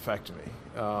affect me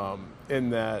in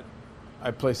that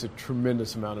I place a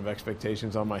tremendous amount of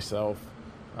expectations on myself.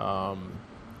 I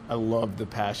love the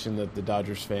passion that the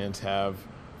Dodgers fans have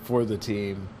for the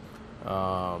team.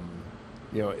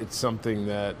 It's something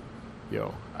that,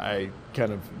 I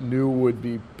kind of knew would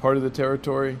be part of the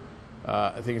territory.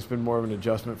 I think it's been more of an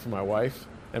adjustment for my wife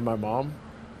and my mom.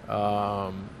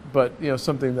 But,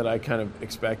 something that I kind of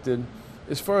expected.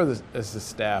 As far as the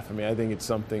staff, I mean, I think it's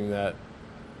something that,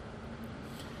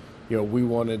 we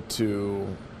wanted to,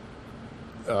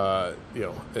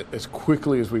 as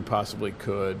quickly as we possibly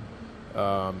could.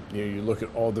 You look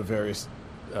at all the various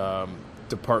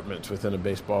departments within a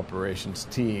baseball operations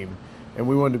team, and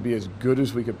we wanted to be as good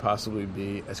as we could possibly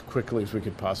be as quickly as we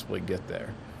could possibly get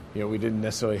there. We didn't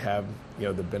necessarily have,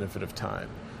 the benefit of time.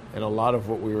 And a lot of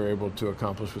what we were able to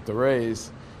accomplish with the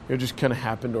Rays, just kind of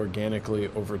happened organically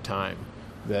over time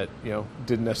that,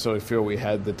 didn't necessarily feel we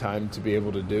had the time to be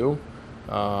able to do.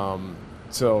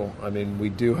 So, I mean, we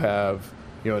do have,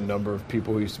 a number of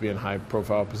people who used to be in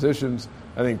high-profile positions.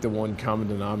 I think the one common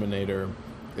denominator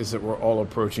is that we're all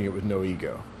approaching it with no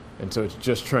ego. And so it's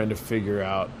just trying to figure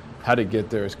out how to get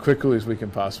there as quickly as we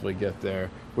can possibly get there,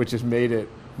 which has made it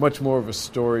much more of a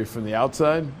story from the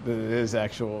outside than it is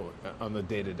actual on the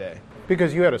day-to-day.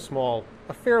 Because you had a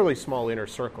fairly small inner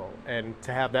circle, and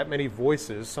to have that many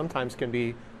voices sometimes can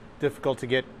be difficult to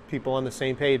get people on the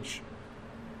same page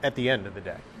at the end of the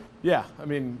day. Yeah, I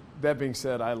mean, that being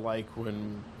said, I like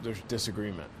when there's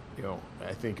disagreement.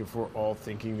 I think if we're all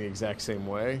thinking the exact same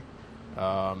way,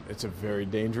 it's a very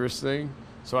dangerous thing.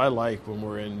 So I like when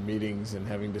we're in meetings and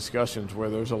having discussions where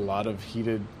there's a lot of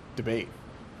heated debate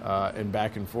and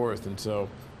back and forth. And so,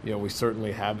 we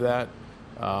certainly have that.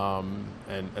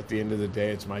 And at the end of the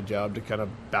day, it's my job to kind of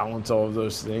balance all of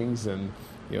those things and,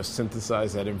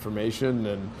 synthesize that information.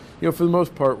 And, for the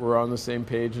most part, we're on the same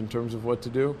page in terms of what to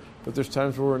do, but there's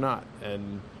times where we're not.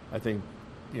 And I think,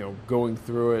 going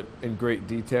through it in great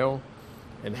detail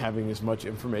and having as much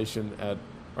information at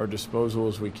our disposal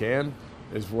as we can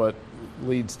is what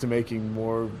leads to making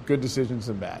more good decisions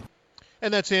than bad.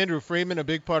 And that's Andrew Friedman, a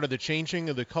big part of the changing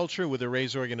of the culture with the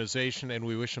Rays organization, and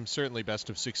we wish him certainly best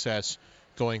of success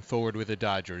going forward with the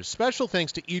Dodgers. Special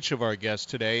thanks to each of our guests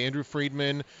today. Andrew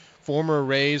Friedman, former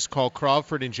Rays, Carl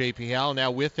Crawford and J.P. Howell,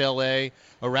 now with L.A.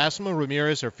 Erasmo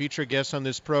Ramirez, our featured guest on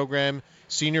this program.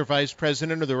 Senior Vice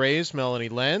President of the Rays, Melanie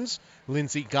Lenz.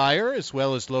 Lindsey Geyer, as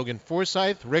well as Logan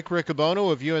Forsythe. Rick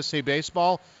Riccobono of USA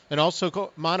Baseball, and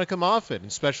also Monica Moffett.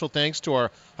 And special thanks to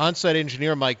our on-site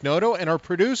engineer, Mike Noto, and our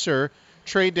producer,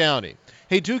 Trey Downey.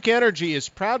 Hey, Duke Energy is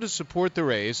proud to support the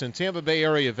Rays and Tampa Bay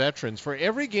area veterans. For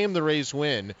every game the Rays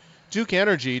win, Duke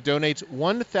Energy donates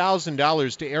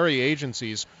 $1,000 to area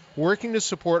agencies working to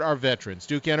support our veterans.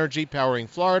 Duke Energy powering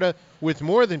Florida with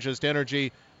more than just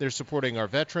energy. They're supporting our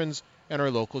veterans and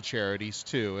our local charities,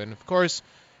 too. And, of course,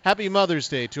 happy Mother's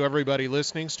Day to everybody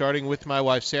listening, starting with my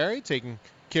wife, Sari, taking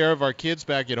care of our kids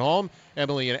back at home,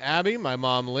 Emily and Abby, my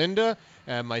mom, Linda,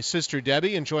 and my sister,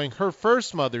 Debbie, enjoying her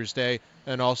first Mother's Day,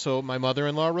 and also my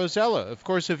mother-in-law, Rosella. Of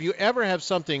course, if you ever have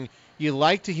something you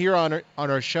like to hear on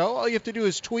our show, all you have to do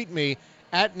is tweet me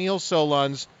at Neil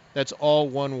Solondz. That's all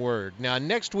one word. Now,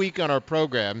 next week on our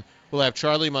program, we'll have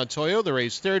Charlie Montoyo, the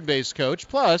Rays' third base coach.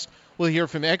 Plus, we'll hear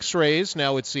from ex-Rays,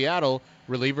 now at Seattle,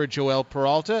 reliever Joel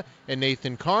Peralta and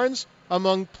Nathan Carnes,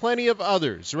 among plenty of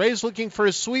others. Rays looking for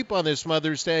a sweep on this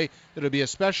Mother's Day. It'll be a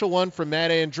special one for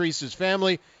Matt Andries's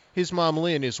family. His mom,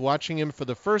 Lynn, is watching him for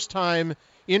the first time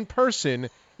in person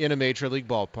in a Major League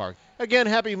ballpark. Again,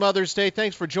 happy Mother's Day.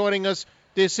 Thanks for joining us.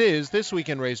 This is This Week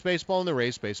in Rays Baseball on the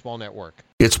Rays Baseball Network.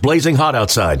 It's blazing hot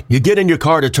outside. You get in your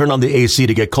car to turn on the AC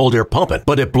to get cold air pumping,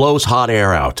 but it blows hot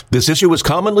air out. This issue is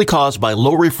commonly caused by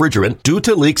low refrigerant due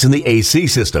to leaks in the AC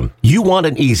system. You want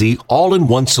an easy,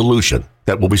 all-in-one solution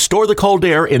that will restore the cold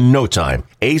air in no time.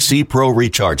 AC Pro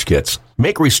Recharge Kits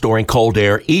make restoring cold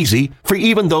air easy for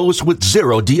even those with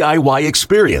zero DIY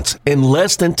experience in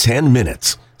less than 10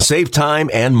 minutes. Save time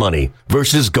and money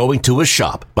versus going to a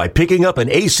shop by picking up an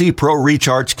AC Pro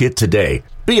Recharge Kit today.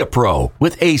 Be a pro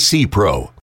with AC Pro.